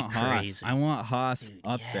 I want Haas. I want Haas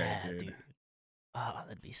up there, dude. Oh,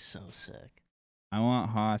 that'd be so sick. I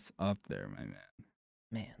want Haas up there, my man.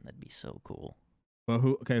 Man, that'd be so cool. Well,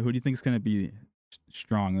 who do you think is going to be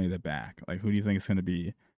strongly the back? Like, who do you think is going to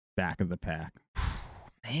be back of the pack?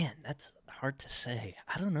 Man, that's hard to say.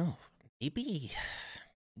 I don't know. Maybe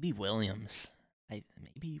Williams.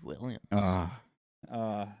 Maybe Williams. Yeah.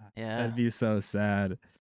 That'd be so sad.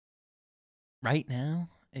 Right now,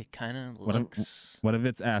 it kind of looks. What if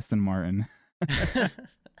it's Aston Martin?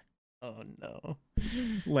 Oh no.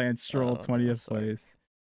 Lance Stroll, 20th place.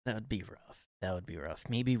 That would be rough.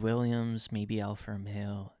 Maybe Williams, maybe Alfa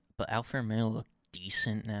Romeo. But Alfa Romeo look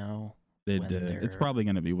decent now. They did. It's probably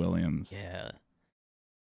going to be Williams. Yeah.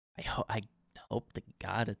 I hope to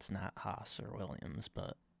God it's not Haas or Williams,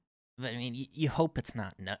 but I mean, you hope it's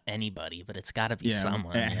not anybody, but it's got to be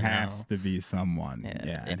someone. It has to be someone.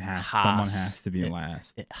 It has. Someone has to be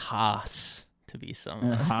last. It has to be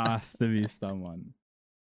someone. It has to be someone.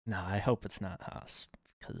 No, I hope it's not Haas,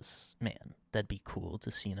 because, man, that'd be cool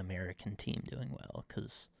to see an American team doing well,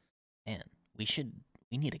 because, man, we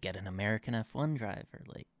need to get an American F1 driver,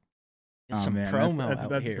 like, some promo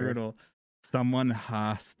that's here. Brutal. Someone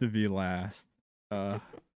has to be last.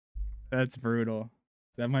 That's brutal.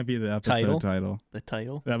 That might be the episode title. The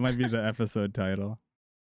title? That might be the episode title.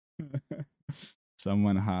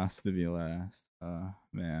 Someone has to be last.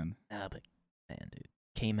 Man. But, man, dude.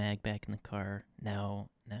 K-Mag back in the car. Now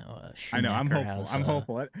I know, I'm hopeful. I'm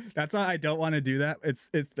hopeful. That's why I don't want to do that.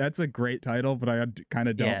 That's a great title, but I kind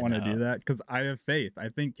of don't want to do that because I have faith. I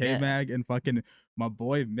think K-Mag and fucking my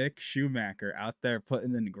boy Mick Schumacher out there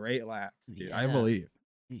putting in great laps, dude. Yeah. I believe.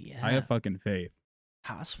 Yeah. I have fucking faith.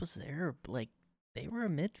 Haas was there, like, they were a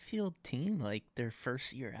midfield team, like, their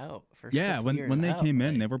first year out. When they came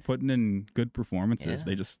in, they were putting in good performances. Yeah.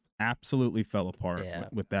 They just absolutely fell apart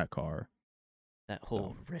with that car. That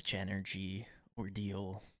whole rich energy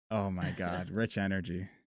ordeal. Oh my god, rich energy.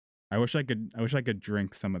 I wish I could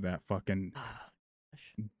drink some of that fucking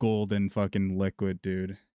golden fucking liquid,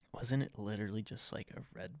 dude. Wasn't it literally just like a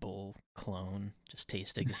Red Bull clone? Just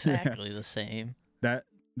tastes exactly the same.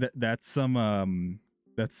 That's some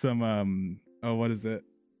oh, what is it?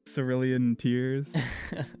 Cerulean Tears.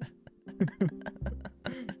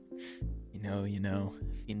 You know. If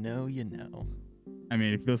you know, you know. I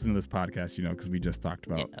mean, if you listen to this podcast, you know, because we just talked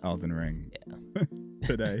about Elden Ring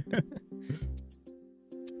today.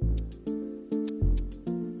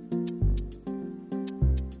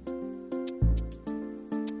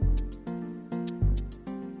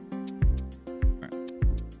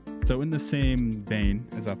 So in the same vein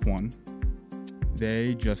as F1,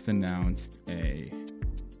 they just announced a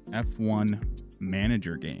F1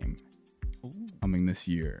 manager game coming this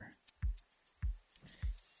year,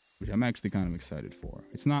 which I'm actually kind of excited for.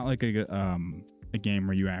 It's not like a game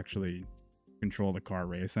where you actually control the car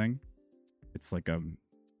racing. It's like a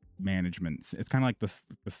management. It's kind of like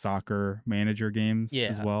the soccer manager games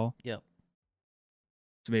as well. Yep.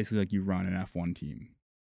 So basically, like you run an F1 team.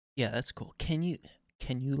 Yeah, that's cool. Can you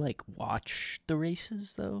like watch the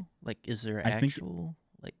races though? Like, is there actual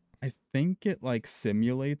like? I think it like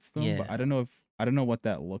simulates them, but I don't know what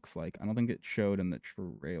that looks like. I don't think it showed in the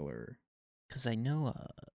trailer. Because I know,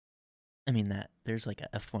 I mean that there's like a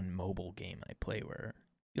F1 mobile game I play where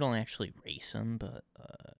you don't actually race them, but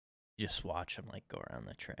you just watch them like go around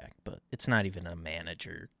the track. But it's not even a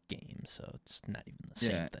manager game, so it's not even the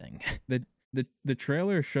same thing. The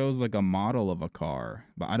trailer shows like a model of a car,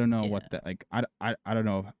 but I don't know what that like. I don't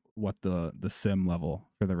know what the sim level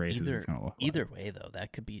for the races is going to look like. Either way, though,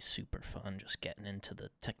 that could be super fun. Just getting into the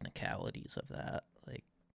technicalities of that, like.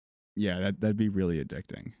 Yeah, that'd be really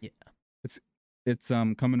addicting. Yeah. It's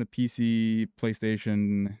coming to PC,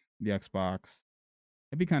 PlayStation, the Xbox.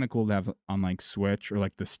 It'd be kind of cool to have on like Switch or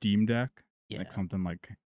like the Steam Deck, like something like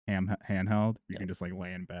handheld. You can just like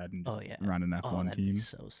lay in bed and just run an F1 that'd team. Be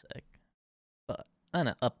so sick. But on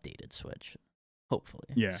an updated Switch, hopefully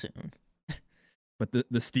soon. But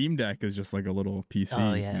the Steam Deck is just like a little PC.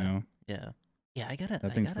 Oh yeah, you know? Yeah. I gotta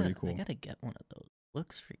pretty cool. I gotta get one of those.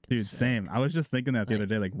 Looks freaking dude. sick. Same. I was just thinking that the other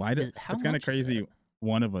day. Like, why does it's kind of crazy?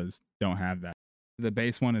 One of us don't have that. The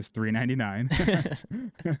base one is $399,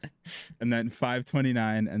 and then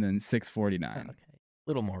 $529, and then $649. Okay, a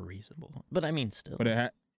little more reasonable, but I mean still. But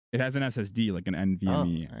it has an SSD, like an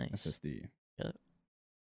NVMe SSD. Yep.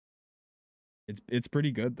 It's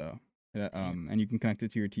pretty good though, and you can connect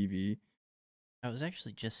it to your TV. I was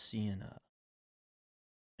actually just seeing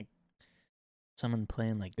like someone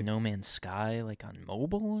playing like No Man's Sky like on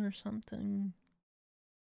mobile or something.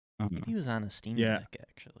 He was on a Steam Deck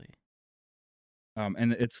actually.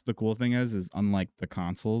 And it's the cool thing is unlike the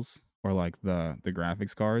consoles or like the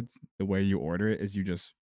graphics cards, the way you order it is you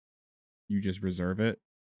just reserve it,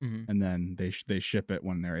 and then they ship it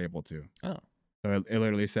when they're able to. Oh, so it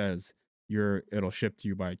literally says it'll ship to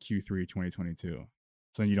you by Q3 2022.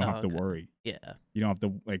 So then you don't have to worry. Yeah, you don't have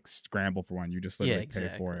to like scramble for one. You just literally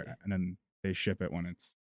pay for it, and then they ship it when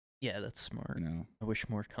it's. Yeah, that's smart. You know, I wish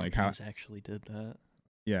more companies actually did that.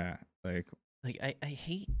 Yeah, like I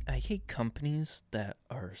hate companies that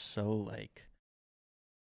are so like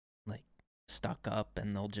stuck up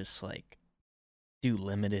and they'll just like do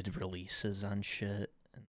limited releases on shit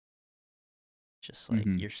and just like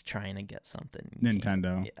you're trying to get something.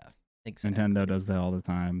 Nintendo. Yeah, exactly. Nintendo does that all the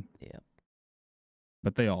time. Yeah.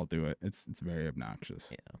 But they all do it. It's very obnoxious.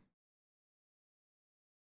 Yeah.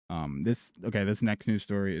 This next news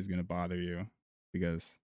story is gonna bother you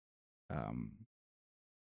because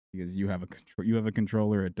you have a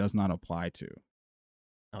controller it does not apply to.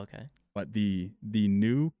 Okay. But the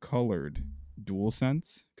new colored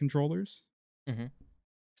DualSense controllers,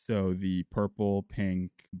 so the purple,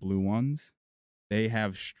 pink, blue ones, they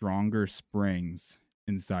have stronger springs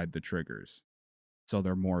inside the triggers, so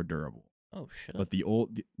they're more durable. Oh shit! But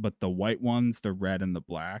the white ones, the red and the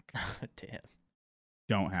black, damn,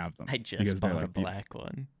 don't have them. I just bought a black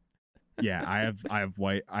one. Yeah, I have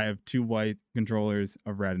white. I have 2 white controllers,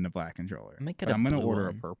 a red and a black controller. I'm gonna order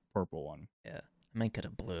a purple one. Yeah, I might get a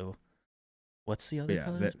blue. What's the other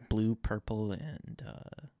colors? Blue, purple, and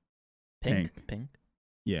pink. Pink.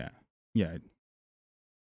 Yeah.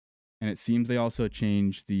 And it seems they also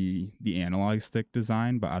changed the analog stick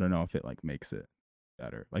design, but I don't know if it like makes it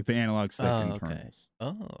better. Like the analog stick internals.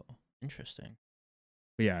 Oh, interesting.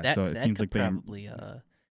 But yeah, so it seems like probably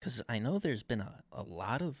because I know there's been a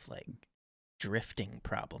lot of like drifting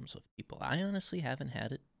problems with people. I honestly haven't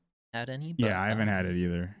had any. But, I haven't had it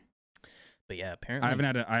either. But yeah, apparently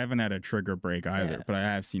I haven't had a trigger break either. But I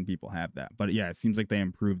have seen people have that. But yeah, it seems like they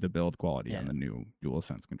improved the build quality on the new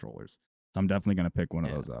DualSense controllers. So I'm definitely gonna pick one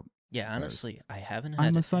of those up. Yeah, honestly, I haven't had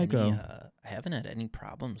I haven't had any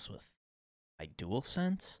problems with my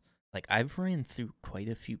DualSense. Like I've ran through quite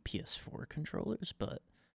a few PS4 controllers, but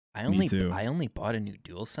I only bought a new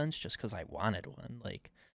DualSense just because I wanted one.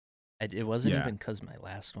 Like it wasn't even because my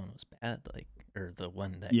last one was bad, like or the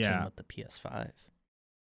one that came with the PS5.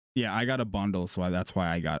 Yeah, I got a bundle, so that's why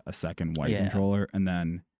I got a second white controller, and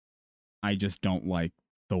then I just don't like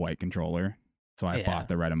the white controller, so I bought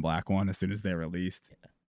the red and black one as soon as they released,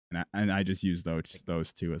 and I just use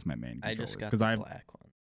those 2 as my main controllers. I just got the black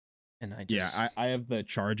one, and I have the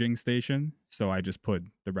charging station, so I just put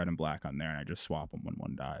the red and black on there, and I just swap them when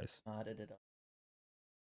one dies.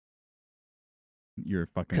 Your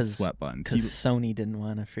fucking sweat buttons. Because Sony didn't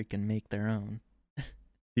want to freaking make their own,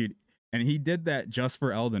 dude. And he did that just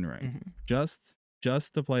for Elden Ring, just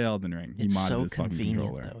to play Elden Ring. He it's modded so his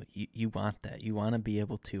convenient though. You want that. You want to be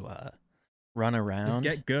able to run around,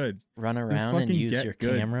 just get good, run around and use your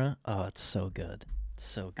camera. Oh, it's so good. It's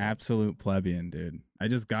so good. Absolute plebeian, dude. I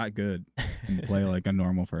just got good and play like a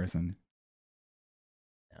normal person.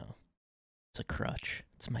 No, it's a crutch.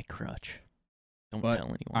 It's my crutch. Don't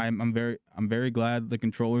tell anyone. I'm very glad the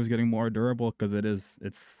controller is getting more durable because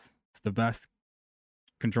it's the best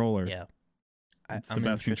controller. Yeah, it's the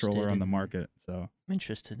best controller on the market. So I'm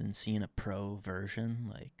interested in seeing a pro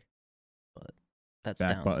version, but that's back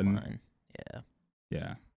down button. the line.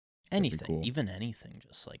 Yeah. Anything, cool. Even anything,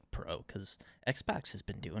 just like pro, because Xbox has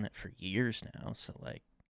been doing it for years now. So like.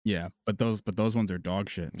 Yeah, but those ones are dog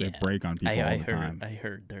shit. They break on people all the time. I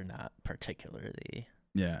heard they're not particularly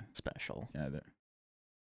Yeah. special. Yeah.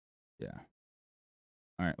 Yeah.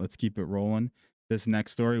 All right, let's keep it rolling. This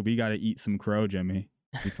next story, we got to eat some crow, Jimmy.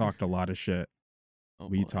 We talked a lot of shit.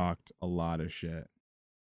 We talked a lot of shit.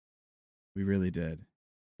 We really did.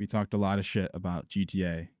 We talked a lot of shit about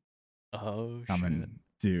GTA. Coming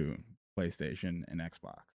to PlayStation and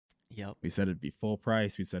Xbox. Yep. We said it'd be full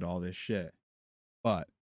price. We said all this shit. But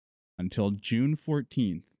until June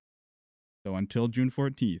 14th, on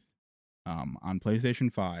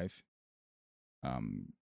PlayStation 5,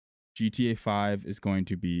 GTA 5 is going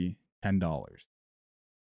to be $10.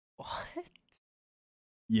 What?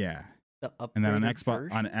 Yeah. The upgraded and then on Xbox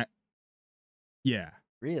version? yeah.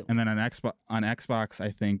 Really? And then on Xbox,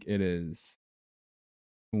 I think it is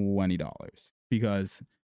 $20 because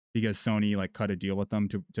Sony like cut a deal with them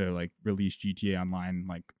to like release GTA Online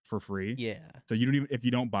like for free. Yeah. So you don't even, if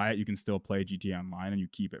you don't buy it, you can still play GTA Online and you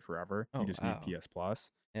keep it forever. You just need PS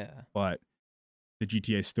Plus. Yeah. But the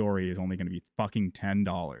GTA story is only going to be fucking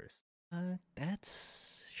 $10.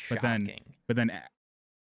 That's shocking. But then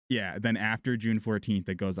then after June 14th,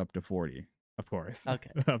 it goes up to 40. Of course.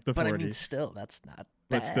 Okay. Up to 40. But I mean, still, that's not bad.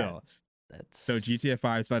 But still, that's so GTA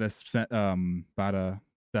 5 is about to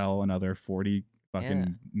sell another 40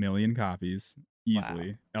 fucking million copies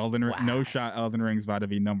easily. Wow. Elden Ring, no shot. Elden Ring's about to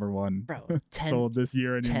be #1 sold this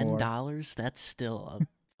year anymore. $10. That's still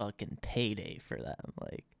a fucking payday for them.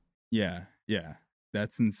 Like. Yeah,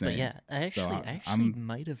 that's insane. But yeah, I actually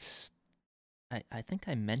might have. I think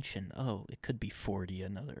I mentioned. Oh, it could be 40.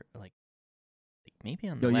 Another like maybe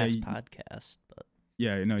on the last podcast, but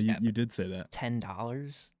yeah, no, you did say that.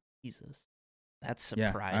 $10, Jesus, that's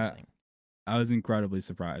surprising. I was incredibly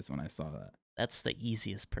surprised when I saw that. That's the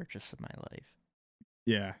easiest purchase of my life.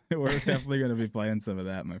 Yeah, we're definitely gonna be playing some of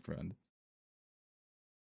that, my friend.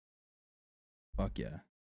 Fuck yeah.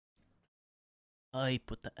 Hype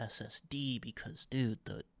with the SSD because, dude,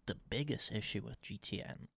 the biggest issue with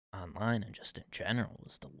GTA Online and just in general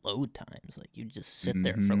was the load times. Like, you just sit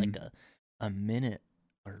there for like a minute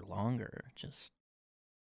or longer, just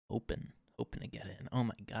hoping to get in. Oh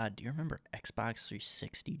my god, do you remember Xbox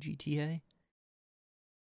 360 GTA?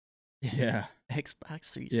 Yeah.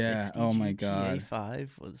 Xbox 360 yeah. Oh my GTA god.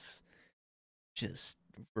 5 was just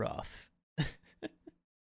rough.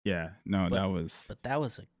 Yeah, no, that was... But that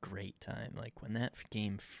was a great time. Like, when that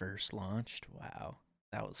game first launched, wow.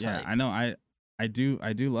 That was Yeah, hype. I know. I do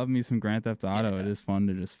love me some Grand Theft Auto. It is fun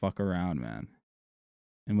to just fuck around, man.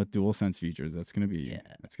 And with DualSense features, that's gonna be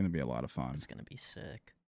a lot of fun. It's gonna be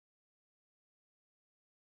sick.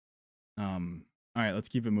 All right, let's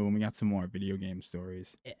keep it moving. We got some more video game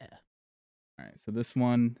stories. Yeah. All right, so this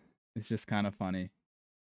one is just kind of funny.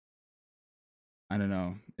 I don't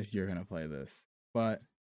know if you're gonna play this, but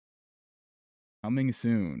coming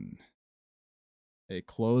soon, a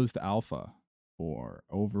closed alpha for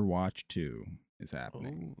Overwatch 2 is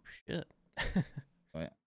happening. Oh shit.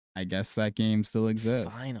 But I guess that game still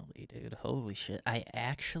exists. Finally, dude. Holy shit. I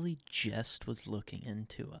actually just was looking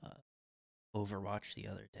into Overwatch the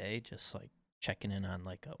other day, just like checking in on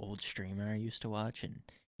like an old streamer I used to watch, and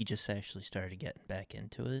he just actually started getting back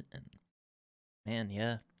into it, and man,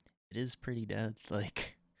 yeah, it is pretty dead.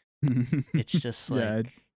 Like, it's just like yeah,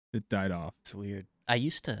 it died off. It's weird. I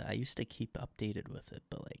used to keep updated with it,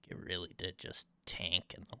 but like it really did just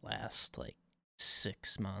tank in the last like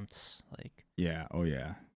 6 months. Like, yeah, oh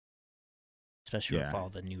yeah, especially with all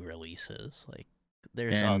the new releases. Like,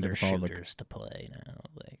 there's other shooters to play now.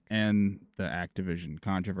 Like, and the Activision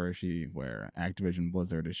controversy, where Activision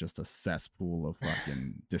Blizzard is just a cesspool of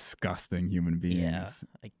fucking disgusting human beings.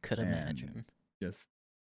 Yeah, I could imagine. Just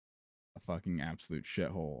a fucking absolute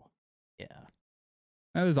shithole. Yeah.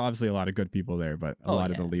 Now, there's obviously a lot of good people there, but a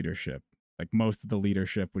lot of the leadership, like most of the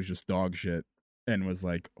leadership, was just dog shit and was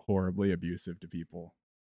like horribly abusive to people.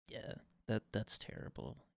 Yeah, that's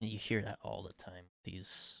terrible. You hear that all the time.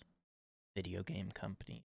 These video game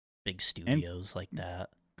company, big studios like that.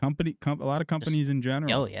 A lot of companies in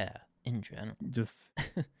general. Oh yeah, in general. Just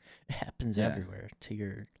it happens everywhere to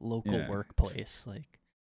your local workplace. Like,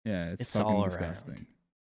 yeah, it's all fucking around. disgusting.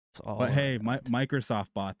 But hey, Microsoft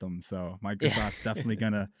bought them, so Microsoft's definitely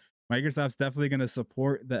gonna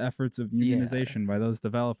support the efforts of unionization by those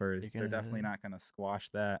developers. They're definitely not gonna squash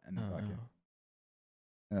that and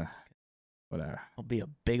whatever. It'll be a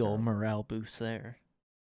big old morale boost there.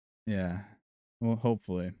 Yeah, well,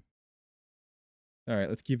 hopefully. All right,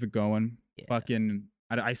 let's keep it going. Yeah. Fucking,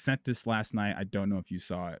 I sent this last night. I don't know if you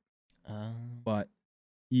saw it, but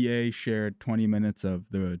EA shared 20 minutes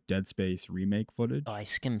of the Dead Space remake footage. Oh, I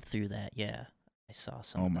skimmed through that. Yeah, I saw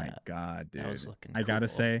some. Oh my god, dude! That was looking I gotta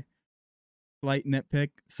cool. say, slight nitpick,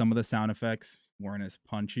 some of the sound effects weren't as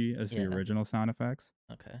punchy as the original sound effects.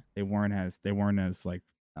 Okay. They weren't as like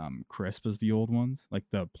crisp as the old ones. Like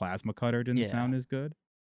the plasma cutter didn't sound as good.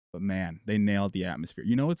 But man, they nailed the atmosphere.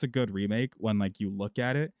 You know, it's a good remake when like you look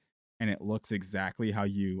at it and it looks exactly how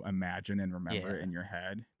you imagine and remember it in your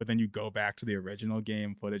head. But then you go back to the original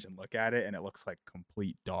game footage and look at it and it looks like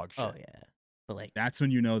complete dog shit. Oh yeah. But like that's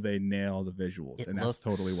when you know they nail the visuals, and that's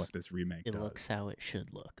totally what this remake does. It looks how it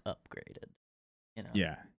should look, upgraded. You know.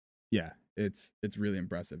 Yeah. It's really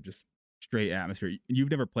impressive. Just straight atmosphere. You've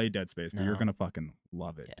never played Dead Space, but you're gonna fucking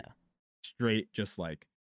love it. Yeah. Straight, just like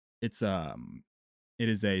it's it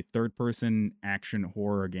is a third-person action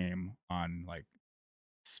horror game on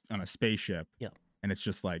a spaceship. Yeah. And it's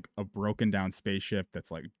just like a broken down spaceship that's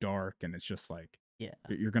like dark, and it's just like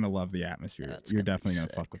you're gonna love the atmosphere. Yeah, you're definitely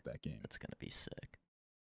gonna fuck with that game. That's gonna be sick.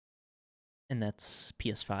 And that's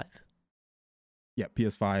PS5. Yeah,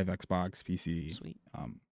 PS5, Xbox, PC. Sweet.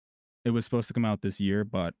 It was supposed to come out this year,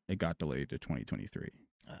 but it got delayed to 2023.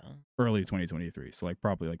 Early 2023. So like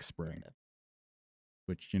probably like spring.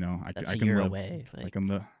 Which, you know, I can live away. Like,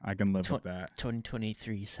 I can live with that.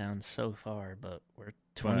 2023 sounds so far, but we're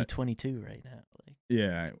 2022 right now. Like,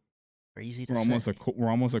 yeah. Crazy to say. We're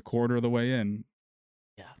almost a quarter of the way in.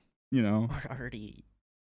 Yeah. You know. We're already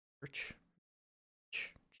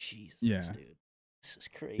Jesus, yeah. dude. This is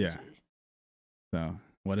crazy. Yeah. So,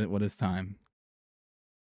 what is time?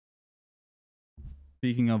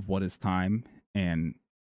 Speaking of what is time and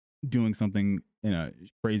doing something in a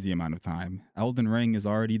crazy amount of time, Elden Ring is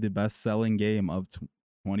already the best-selling game of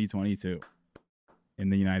 2022 in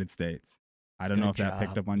the United States. I don't know if that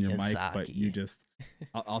picked up on your mic, but you just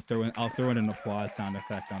I'll throw in an applause sound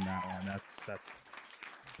effect on that one. That's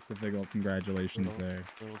a big old congratulations there.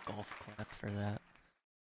 Little golf clap for that.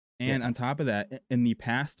 And on top of that, in the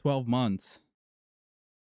past 12 months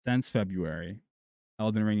since February,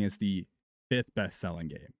 Elden Ring is the 5th best-selling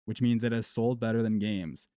game, which means it has sold better than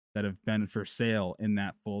games that have been for sale in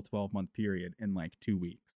that full 12-month period in like 2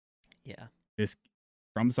 weeks. Yeah. This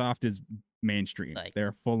FromSoft is mainstream. Like,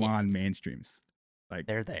 they're full-on mainstreams. Like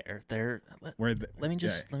they're there. Let me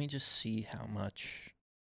just see how much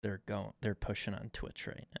they're pushing on Twitch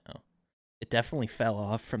right now. It definitely fell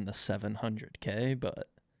off from the 700K, but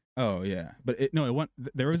oh yeah, but it went.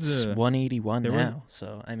 There was it's 181 now,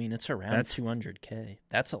 so I mean it's around 200K.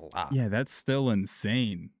 That's a lot. Yeah, that's still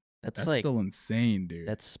insane. That's like still insane, dude.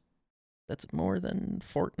 That's more than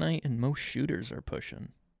Fortnite and most shooters are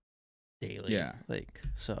pushing daily. Yeah, like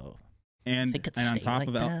so. And on top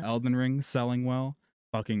of Elden Ring selling well,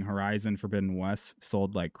 fucking Horizon Forbidden West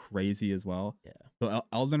sold like crazy as well. Yeah. So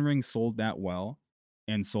Elden Ring sold that well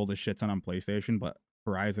and sold a shit ton on PlayStation, but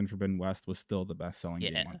Horizon Forbidden West was still the best-selling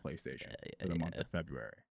game on PlayStation for the month of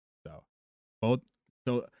February. So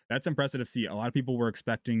that's impressive to see. A lot of people were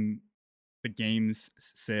expecting the game's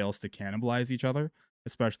sales to cannibalize each other,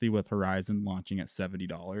 especially with Horizon launching at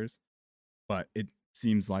 $70. But it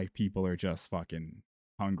seems like people are just fucking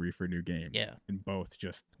hungry for new games. Yeah. And both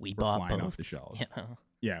just we bought flying both. Off the shelves. Yeah.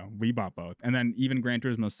 Yeah, we bought both. And then even Gran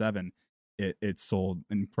Turismo 7, it sold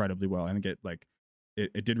incredibly well. I think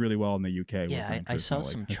it did really well in the UK. Yeah, I saw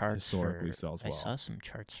some charts historically sells well. I saw some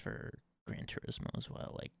charts for Gran Turismo as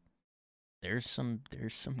well. Like there's some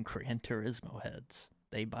Gran Turismo heads.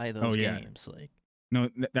 They buy those games. Like no,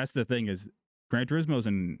 that's the thing is Gran Turismo's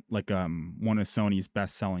in like one of Sony's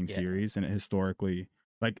best selling series, and it historically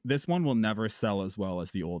like this one will never sell as well as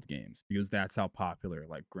the old games because that's how popular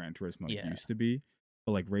like Gran Turismo used to be.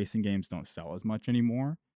 But like racing games don't sell as much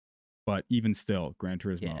anymore. But even still, Gran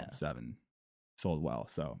Turismo 7 sold well.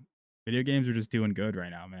 So video games are just doing good right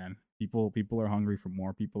now, man. People are hungry for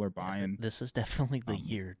more. People are buying. This is definitely the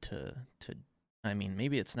year to. I mean,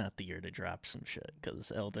 maybe it's not the year to drop some shit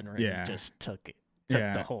because Elden Ring just took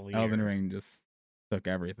the whole year. Elden Ring just took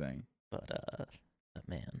everything. But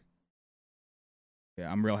man.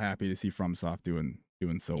 Yeah, I'm real happy to see FromSoft doing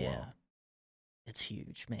so well. It's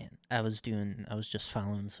huge, man. I was just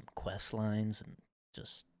following some quest lines and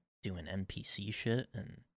just doing NPC shit,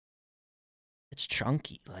 and it's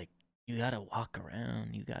chunky. Like you gotta walk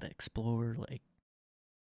around, you gotta explore. Like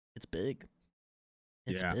it's big.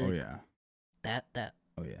 It's big. Oh yeah. That.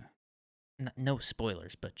 Oh yeah. No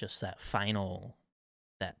spoilers, but just that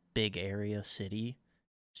big area city.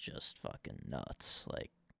 It's just fucking nuts.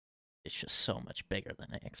 Like it's just so much bigger than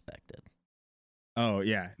I expected. Oh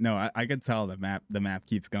yeah, no, I could tell the map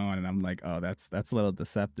keeps going, and I'm like, oh, that's a little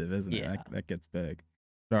deceptive, isn't it? That gets big.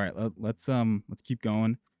 All right, let's keep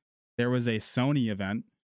going. There was a Sony event.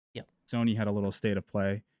 Yep. Sony had a little state of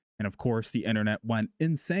play, And of course, the internet went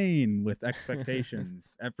insane with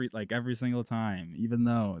expectations every single time, even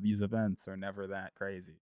though these events are never that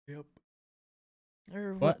crazy. Yep.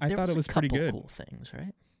 But I thought it was pretty good. Cool things,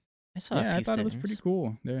 right? I saw a few I thought things. It was pretty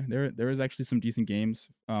cool. There was actually some decent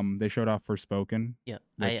games. They showed off Forspoken. Yeah,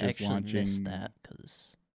 I actually missed that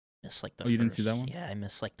because I missed like the first. You didn't see that one? Yeah, I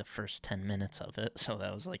missed like the first 10 minutes of it, so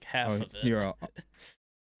that was like half of it. Here,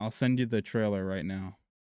 I'll send you the trailer right now.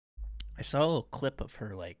 I saw a little clip of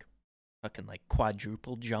her like fucking like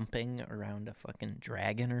quadruple jumping around a fucking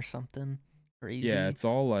dragon or something crazy. Yeah, it's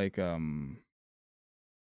all like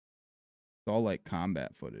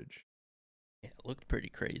combat footage. Yeah, it looked pretty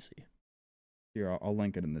crazy. Here, I'll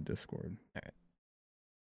link it in the Discord. All right.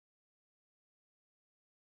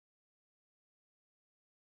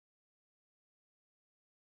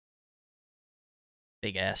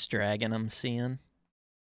 Big ass dragon I'm seeing.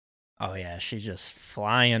 Oh yeah, she's just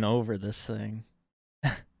flying over this thing.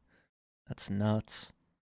 That's nuts.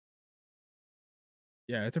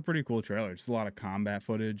 Yeah, it's a pretty cool trailer. Just a lot of combat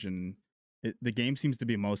footage, and the game seems to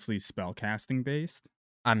be mostly spellcasting based.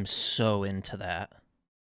 I'm so into that.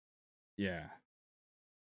 Yeah.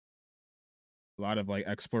 A lot of like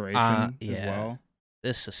exploration as well.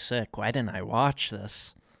 This is sick. Why didn't I watch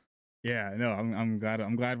this? Yeah, no, I'm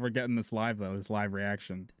glad we're getting this live though, this live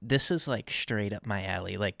reaction. This is like straight up my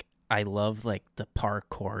alley. Like I love like the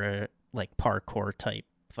parkour type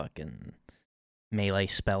fucking melee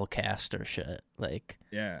spellcaster shit. Like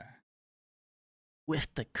yeah. With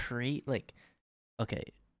the like okay,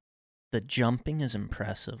 the jumping is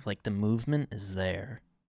impressive. Like the movement is there.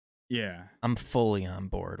 Yeah. I'm fully on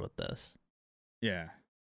board with this. Yeah.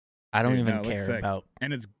 I don't even care about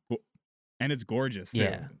and it's gorgeous too.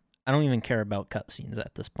 Yeah. I don't even care about cutscenes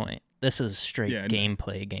at this point. This is straight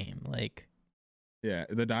gameplay game. Like yeah,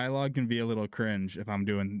 the dialogue can be a little cringe if I'm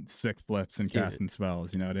doing sick flips and casting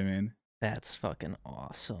spells, you know what I mean? That's fucking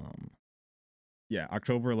awesome. Yeah,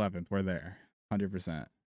 October 11th, we're there. 100%.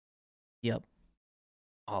 Yep.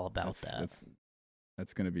 All about that.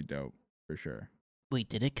 That's going to be dope for sure. Wait,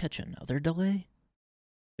 did it catch another delay?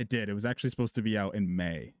 It did. It was actually supposed to be out in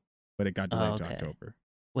May, but it got delayed to October.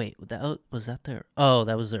 Wait, was that the... Oh,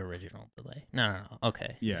 that was the original delay. No.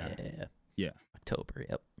 Okay. Yeah. October,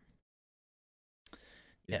 yep.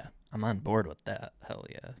 Yeah, I'm on board with that. Hell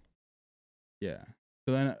yeah. Yeah.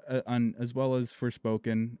 So then, as well as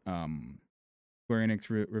Forspoken, Square Enix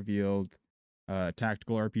revealed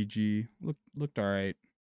tactical RPG. Looked all right.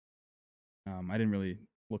 I didn't really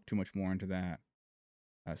look too much more into that.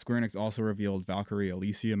 Square Enix also revealed Valkyrie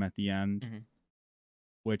Elysium at the end,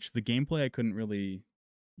 which the gameplay I couldn't really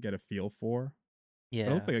get a feel for. Yeah.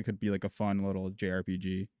 It looked like it could be like a fun little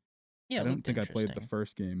JRPG. Yeah, I don't think I played the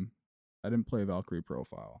first game. I didn't play Valkyrie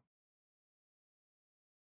Profile.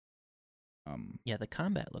 Yeah, the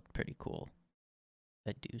combat looked pretty cool.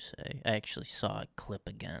 I do say. I actually saw a clip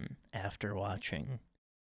again after watching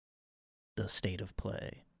the state of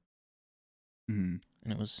play. Mm-hmm.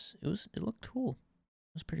 And it looked cool.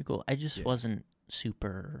 It was pretty cool. I just wasn't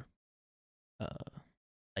super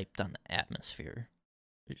hyped on the atmosphere.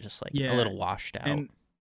 It was just like a little washed out. And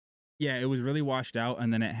it was really washed out,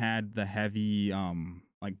 and then it had the heavy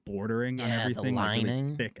like bordering on everything, the lining,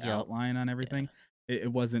 like really thick outline on everything.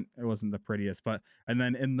 It wasn't the prettiest, but and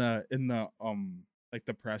then in the like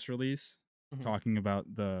the press release talking about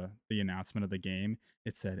the announcement of the game,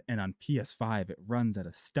 it said, and on PS5 it runs at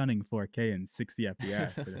a stunning 4K and 60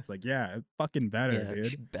 FPS. And it's like, yeah, it fucking better, dude.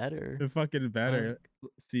 It's better. It fucking better.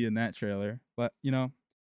 Seeing that trailer, but you know,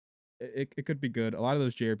 it could be good. A lot of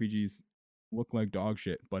those JRPGs look like dog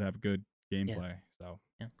shit, but have good gameplay. So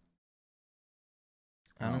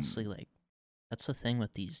honestly, like that's the thing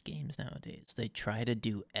with these games nowadays. They try to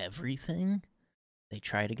do everything. They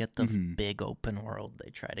try to get the big open world.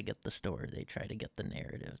 They try to get the story. They try to get the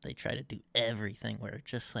narrative. They try to do everything where it's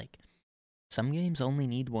just like some games only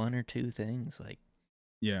need one or two things. Like,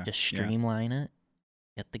 just streamline it,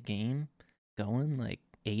 get the game going, like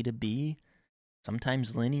A to B.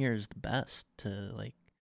 Sometimes linear is the best to like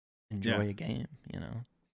enjoy a game, you know?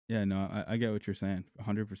 Yeah, no, I get what you're saying,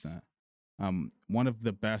 100%. One of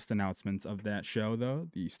the best announcements of that show, though,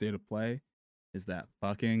 the state of play, is that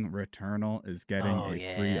fucking Returnal is getting a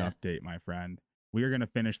free update, my friend. We are gonna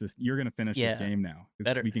finish this. You're gonna finish this game now.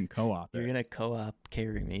 We can co-op it. You're gonna co-op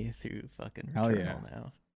carry me through fucking Returnal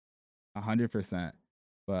now. 100%.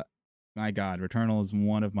 But my God, Returnal is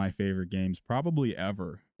one of my favorite games, probably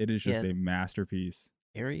ever. It is just a masterpiece.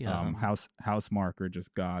 House Mark are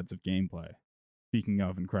just gods of gameplay. Speaking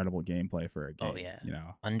of incredible gameplay for a game, you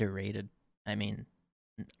know, underrated. I mean,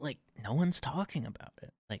 like no one's talking about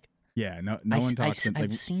it. Like Yeah, no one talks.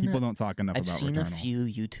 People don't talk enough about Returnal. I've seen a few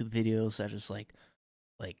YouTube videos that is like,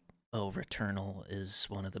 oh, Returnal is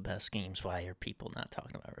one of the best games. Why are people not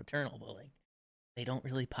talking about Returnal? But like, they don't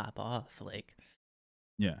really pop off. Like,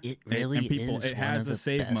 yeah, it really is. It has a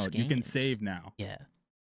save mode. Games. You can save now. Yeah,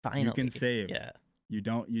 finally, you can save. Yeah, you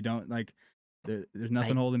don't like. There's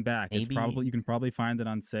nothing holding back. It's probably you can probably find it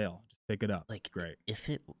on sale. Just pick it up. Like, great.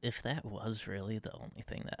 If that was really the only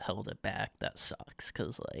thing that held it back, that sucks.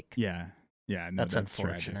 Cause like, no, that's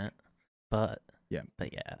unfortunate. Tragic.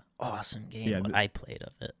 But yeah, awesome game. Yeah, what I played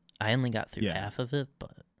of it. I only got through half of it,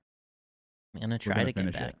 but I'm gonna try to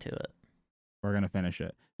get back to it. We're gonna finish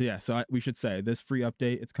it. Yeah, so we should say this free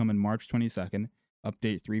update. It's coming March 22nd.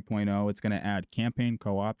 Update 3.0. It's gonna add campaign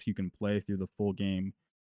co-ops. You can play through the full game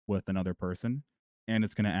with another person, and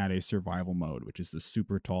it's gonna add a survival mode, which is the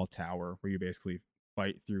super tall tower where you basically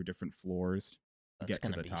fight through different floors to get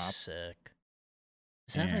to the top. Sick.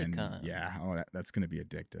 Is that that's gonna be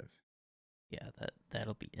addictive. Yeah,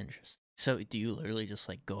 that'll be interesting. So do you literally just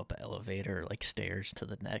like go up an elevator or like stairs to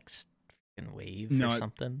the next wave or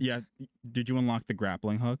something? Yeah. Did you unlock the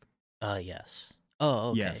grappling hook? Yes. Oh,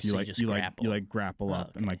 okay. Yes, you grapple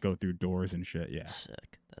up and like go through doors and shit. Yeah.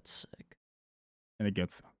 That's sick. And it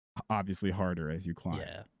gets obviously harder as you climb.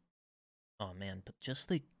 Yeah. Oh man, but just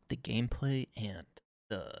the gameplay and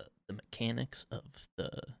the mechanics of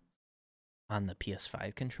on the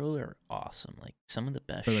PS5 controller are awesome. Like some of the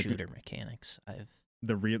best shooter mechanics I've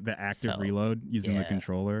the active reload using the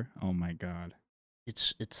controller. Oh my god.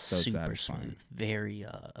 It's so super smooth. Very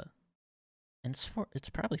and it's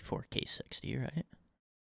probably 4K 60, right?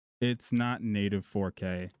 It's not native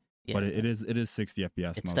 4K, but it is 60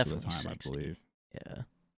 FPS most of the time, 60. I believe. Yeah.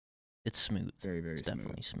 It's smooth. Very, very smooth.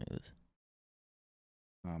 Definitely smooth.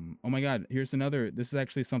 Oh my god, here's another. This is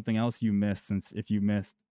actually something else you missed. Since if you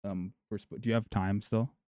missed, do you have time still?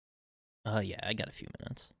 Yeah, I got a few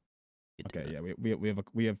minutes. Okay, yeah,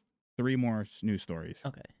 we have 3 more news stories.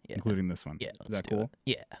 Okay, yeah, including this one. Yeah, is that cool?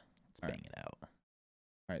 Yeah, let's bang it out. All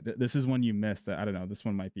right, this is one you missed. That I don't know. This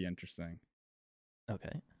one might be interesting.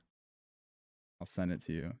 Okay, I'll send it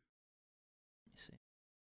to you. Let me see.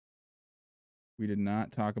 We did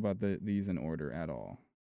not talk about these in order at all.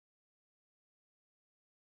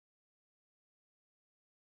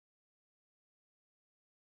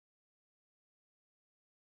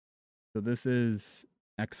 So this is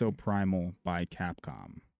Exoprimal by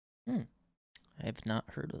Capcom. I have not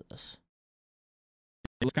heard of this.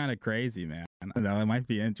 It's kind of crazy, man. I don't know. It might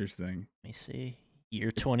be interesting. Let me see.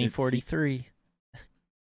 Year 2043.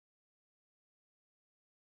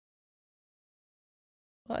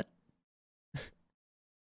 What?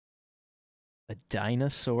 A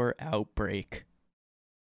dinosaur outbreak.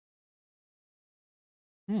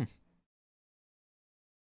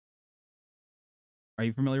 Are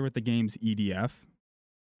you familiar with the game's EDF?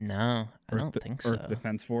 No, I don't think so. Earth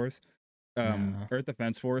Defense Force. Earth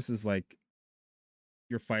Defense Force is like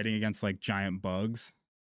you're fighting against like giant bugs,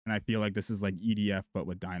 and I feel like this is like EDF but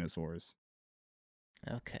with dinosaurs.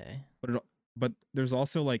 Okay. But there's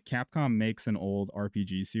also like Capcom makes an old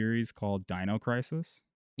RPG series called Dino Crisis.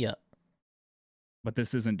 Yeah. But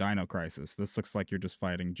this isn't Dino Crisis. This looks like you're just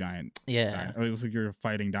fighting giant. Yeah. It looks like you're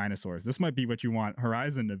fighting dinosaurs. This might be what you want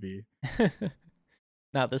Horizon to be.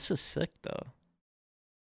 Now this is sick though.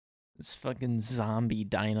 It's fucking zombie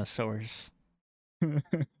dinosaurs.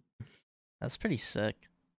 That's pretty sick.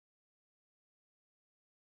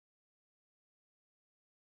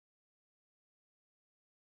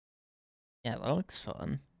 Yeah, that looks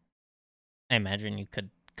fun. I imagine you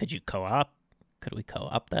could you co-op? Could we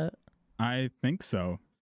co-op that? I think so.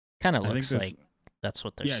 Kind of looks like that's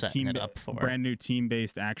what they're setting it up for. Brand new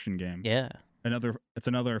team-based action game. Yeah. It's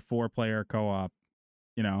another 4-player co-op,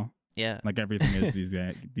 you know? Yeah. Like everything is these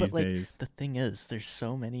days. The thing is, there's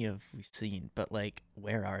so many we've seen, but like,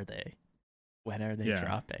 where are they? When are they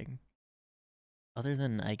dropping? Other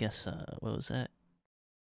than, I guess, what was that?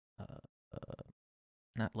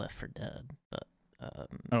 Not Left 4 Dead, but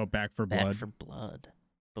Back 4 Blood. Back 4 Blood.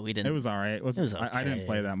 But we didn't. It was all right. It was okay. I didn't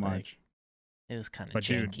play that much. It was kind of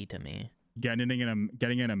janky to me. Getting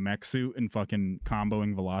in a mech suit and fucking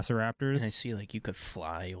comboing velociraptors. And I see like you could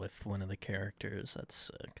fly with one of the characters. That's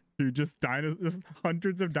sick. Dude, just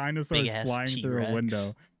hundreds of dinosaurs flying T-Rex through a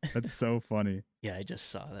window. That's so funny. Yeah, I just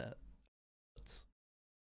saw that.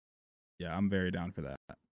 Yeah, I'm very down for that.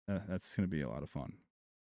 That's gonna be a lot of fun.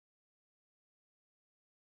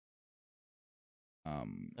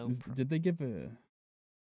 Did they give a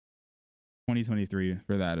 2023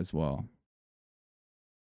 for that as well?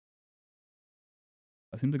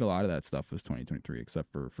 It seems like a lot of that stuff was 2023,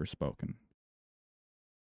 except for Spoken.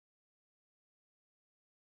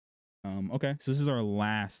 Okay, so this is our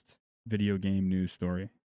last video game news story.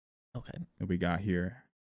 Okay. That we got here.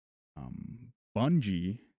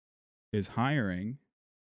 Bungie is hiring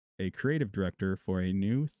a creative director for a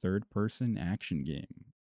new third-person action game.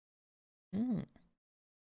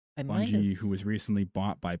 Bungie, who was recently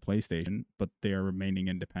bought by PlayStation, but they are remaining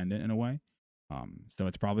independent in a way. So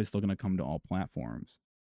it's probably still going to come to all platforms.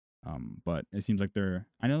 But it seems like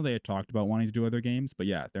I know they had talked about wanting to do other games, but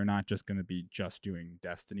yeah, they're not just going to be just doing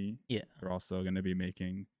Destiny. Yeah. They're also going to be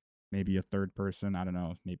making maybe a third person, I don't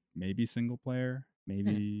know, maybe single player,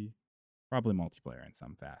 maybe probably multiplayer in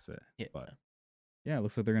some facet. Yeah. But yeah, it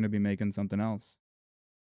looks like they're going to be making something else.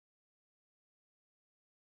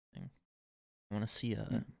 I want to see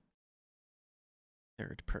a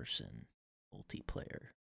third person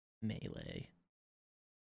multiplayer melee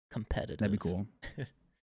competitive. That'd be cool.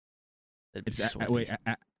 That'd be sweet.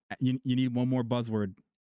 You need one more buzzword.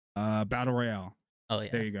 Battle Royale. Oh yeah.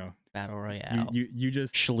 There you go. Battle Royale. You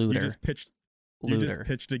just Schluter. You just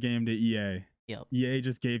pitched a game to EA. Yep. EA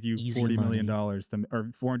just gave you $40 million or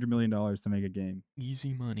 $400 million to make a game.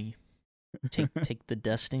 Easy money. Take the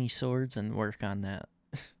Destiny swords and work on that.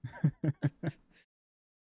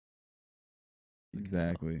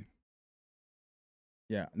 Exactly.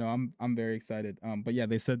 Yeah, no, I'm very excited. But yeah,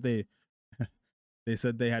 they said they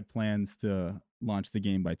had plans to launch the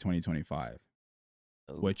game by 2025.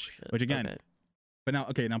 Which again, okay. but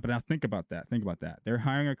now think about that. They're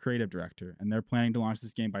hiring a creative director and they're planning to launch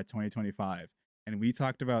this game by 2025. And we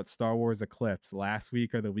talked about Star Wars Eclipse last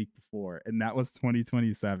week or the week before, and that was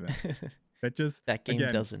 2027. That game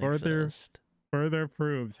doesn't exist. Further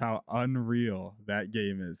proves how unreal that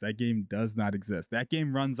game is. That game does not exist. That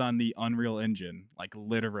game runs on the Unreal Engine, like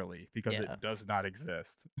literally, because it does not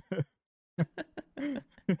exist.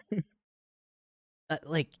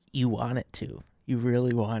 Like you want it to. You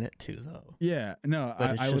really want it to, though. Yeah, no,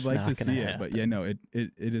 I would like to see it, but yeah, no, it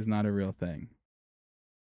is not a real thing.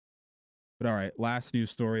 But all right, last news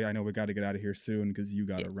story. I know we got to get out of here soon because you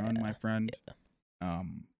got to run, my friend. Yeah.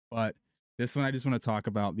 But this one I just want to talk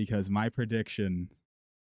about because my prediction,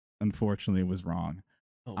 unfortunately, was wrong.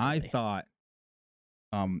 Oh, I thought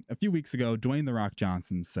a few weeks ago, Dwayne "The Rock"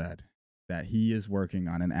 Johnson said that he is working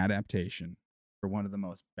on an adaptation for one of the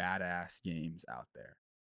most badass games out there.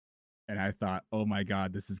 And I thought, oh my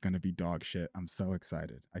God, this is going to be dog shit. I'm so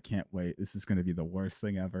excited. I can't wait. This is going to be the worst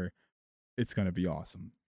thing ever. It's going to be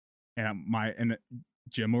awesome. And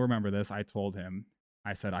Jim will remember this. I told him,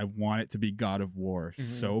 I said, I want it to be God of War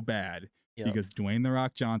so bad because Dwayne "The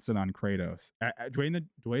Rock" Johnson on Kratos,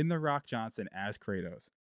 Dwayne "The Rock" Johnson as Kratos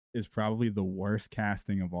is probably the worst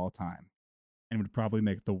casting of all time and would probably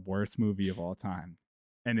make the worst movie of all time.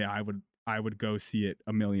 And I would go see it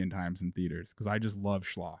a million times in theaters because I just love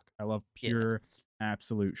schlock. I love pure,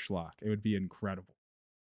 absolute schlock. It would be incredible.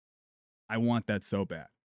 I want that so bad.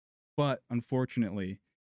 But unfortunately,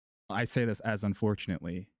 I say this as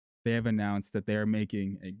unfortunately, they have announced that they're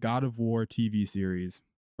making a God of War TV series,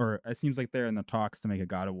 or it seems like they're in the talks to make a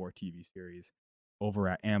God of War TV series over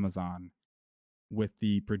at Amazon with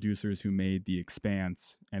the producers who made The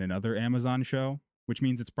Expanse and another Amazon show, which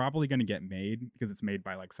means it's probably going to get made because it's made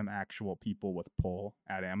by like some actual people with pull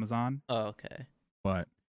at Amazon. Oh, okay. But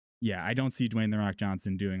yeah, I don't see Dwayne "The Rock"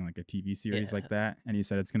 Johnson doing like a TV series like that. And he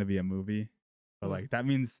said it's going to be a movie. But like that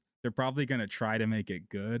means they're probably going to try to make it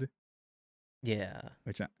good. Yeah.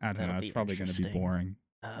 Which I don't know. It's probably going to be boring.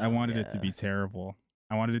 I wanted it to be terrible.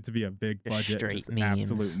 I wanted it to be a big budget, just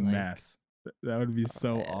absolute mess. That would be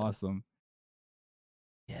so awesome.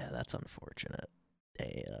 Yeah, that's unfortunate.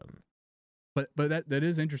 Damn. But that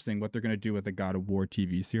is interesting what they're going to do with the God of War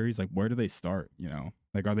TV series. Like, where do they start, you know?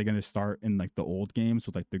 Like, are they going to start in, like, the old games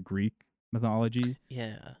with, like, the Greek mythology?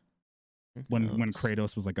 Yeah. When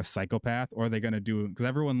Kratos was, like, a psychopath? Or are they going to do... Because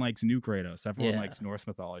everyone likes new Kratos. Everyone likes Norse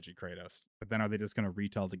mythology Kratos. But then are they just going to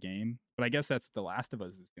retell the game? But I guess that's what The Last of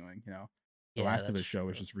Us is doing, you know? The Last of Us show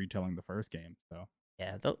is just retelling the first game, so...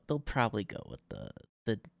 Yeah, they'll probably go with the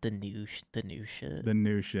new shit. The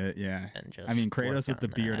new shit, yeah. And just I mean, Kratos with the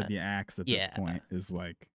beard and the axe at this point is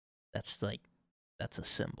like that's a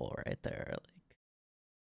symbol right there. Like,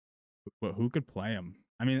 well, who could play him?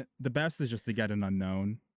 I mean, the best is just to get an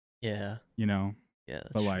unknown. Yeah. You know. Yeah.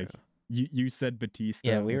 That's but like, true. you said Batista.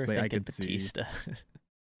 Yeah, we were thinking Batista.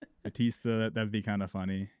 Batista, that'd be kind of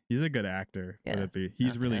funny. He's a good actor. Yeah.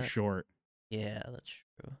 He's really short. Yeah, that's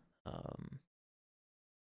true.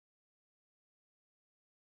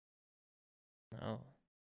 No.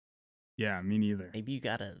 Yeah, me neither. Maybe you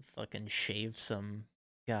gotta fucking shave some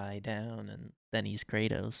guy down and then he's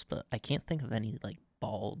Kratos, but I can't think of any like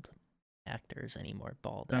bald actors anymore.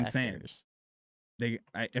 Bald actors. I'm saying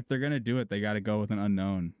if they're gonna do it, they got to go with an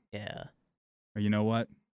unknown. Yeah. Or you know what?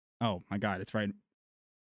 Oh my God, it's right.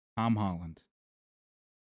 Tom Holland.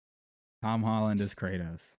 Tom Holland is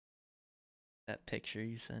Kratos. That picture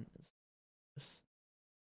you sent is just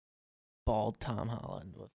bald Tom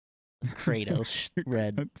Holland with a Kratos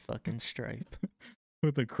red fucking stripe.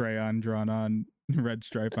 With a crayon drawn on red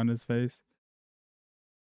stripe on his face.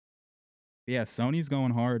 Yeah, Sony's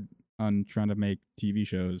going hard on trying to make TV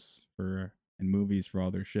shows and movies for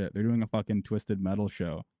all their shit. They're doing a fucking Twisted Metal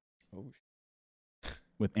show. Oh,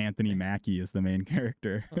 with Anthony Mackie as the main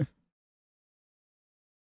character.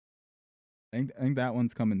 I think that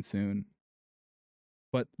one's coming soon.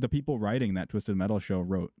 But the people writing that Twisted Metal show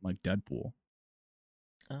wrote like Deadpool.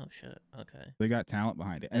 Oh shit. Okay. They got talent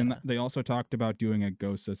behind it. And they also talked about doing a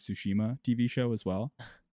Ghost of Tsushima TV show as well.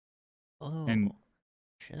 Oh. And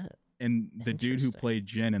shit. And the dude who played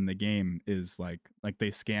Jin in the game is like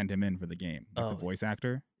they scanned him in for the game. Like the voice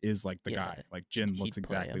actor is like the guy. Like Jin looks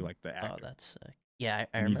exactly like the actor. Oh, that's sick. Yeah,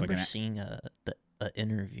 I remember seeing a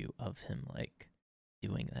interview of him like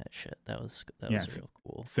doing that shit. That was real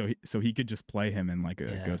cool. So he could just play him in like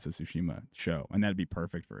a Ghost of Tsushima show, and that'd be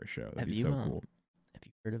perfect for a show. That'd be so cool. Have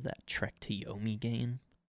you heard of that Trek to Yomi game?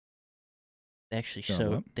 They actually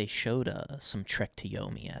showed some Trek to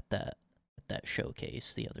Yomi at that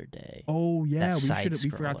showcase the other day. Oh yeah, we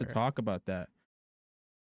forgot to talk about that.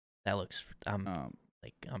 That looks I'm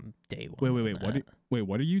day one. Wait,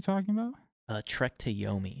 what are you talking about? Trek to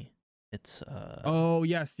Yomi. It's oh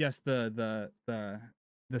yes, the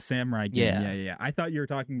samurai game. Yeah. I thought you were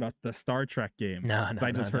talking about the Star Trek game. No.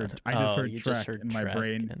 I just heard Trek, and my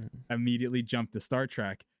brain immediately jumped to Star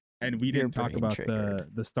Trek, and we didn't talk about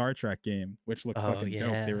the Star Trek game, which looked fucking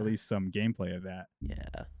dope. They released some gameplay of that.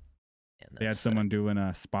 Yeah. They had someone doing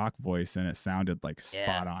a Spock voice, and it sounded like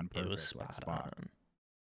spot on. Perfect. It was spot on.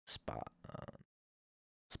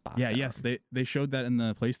 Yeah, yes, they showed that in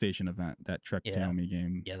the PlayStation event, that Trek to Yomi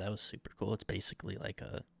game. Yeah, that was super cool. It's basically like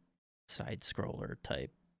a side scroller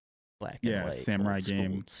type black and white samurai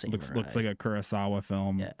game. Looks like a Kurosawa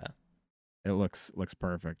film. Yeah. It looks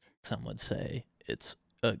perfect. Some would say it's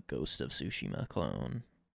a Ghost of Tsushima clone.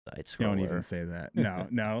 Side scroller. Don't even say that.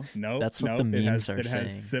 No. That's what the memes are saying. It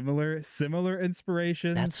has similar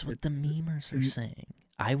inspirations. That's what the memers are saying.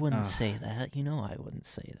 I wouldn't say that. You know I wouldn't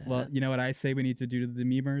say that. Well, you know what I say we need to do to the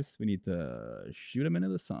memers? We need to shoot them into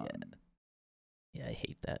the sun. Yeah, I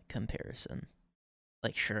hate that comparison.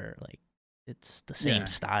 Like, sure, like, it's the same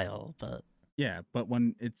style, but... Yeah, but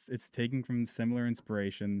when it's taken from similar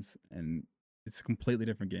inspirations, and it's a completely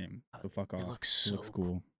different game. So fuck off. It looks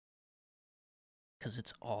cool. Because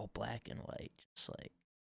it's all black and white, just like...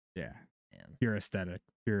 Yeah. Man. Pure aesthetic.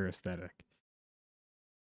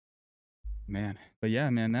 Man, but yeah,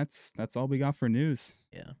 man, that's all we got for news.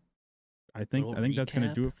 Yeah, I think that's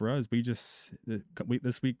gonna do it for us.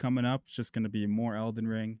 This week coming up, it's just gonna be more Elden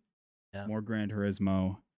Ring, more Gran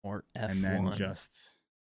Turismo, more F1, and then just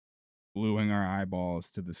gluing our eyeballs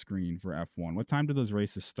to the screen for F1. What time do those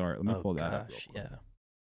races start? Let me pull that up real quick. Yeah,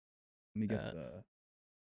 let me get the.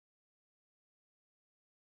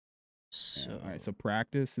 So all right, so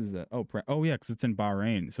practice is at because it's in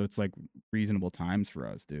Bahrain, so it's like reasonable times for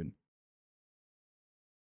us, dude.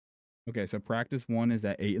 Okay, so practice 1 is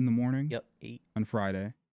at 8 in the morning. Yep, 8 on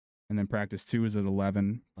Friday, and then practice 2 is at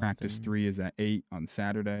 11. Practice 3 is at 8 on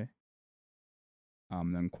Saturday.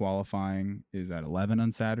 Then qualifying is at 11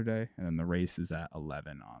 on Saturday, and then the race is at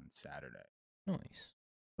 11 on Saturday. Nice.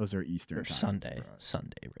 Those are Eastern or times.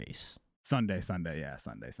 Sunday race. Sunday, yeah,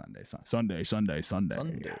 Sunday.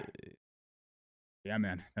 Yeah,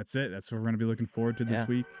 man, that's it. That's what we're gonna be looking forward to this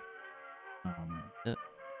week. And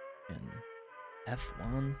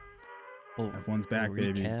F1. F1's back,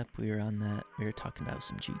 baby. Recap. We were talking about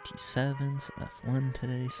some GT7, some F1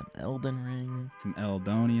 today, some Elden Ring, some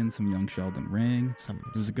Eldonian, some young Sheldon Ring. It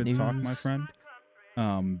was a good talk, my friend.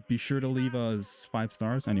 Be sure to leave us 5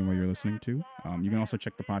 stars anywhere you're listening to. You can also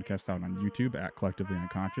check the podcast out on YouTube at Collectively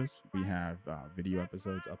Unconscious. We have video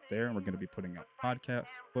episodes up there, and we're going to be putting up podcast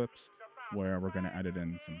clips where we're going to edit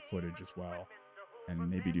in some footage as well, and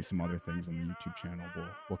maybe do some other things on the YouTube channel.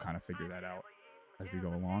 We'll kind of figure that out as we go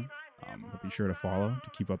along. But be sure to follow to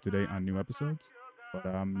keep up to date on new episodes. But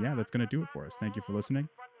yeah, that's going to do it for us. Thank you for listening.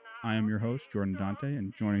 I am your host, Jordan Dante,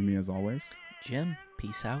 and joining me as always, Jim.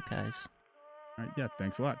 Peace out, guys. All right, yeah,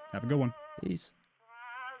 thanks a lot. Have a good one. Peace.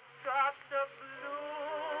 I got the blue,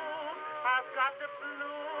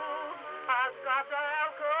 I got the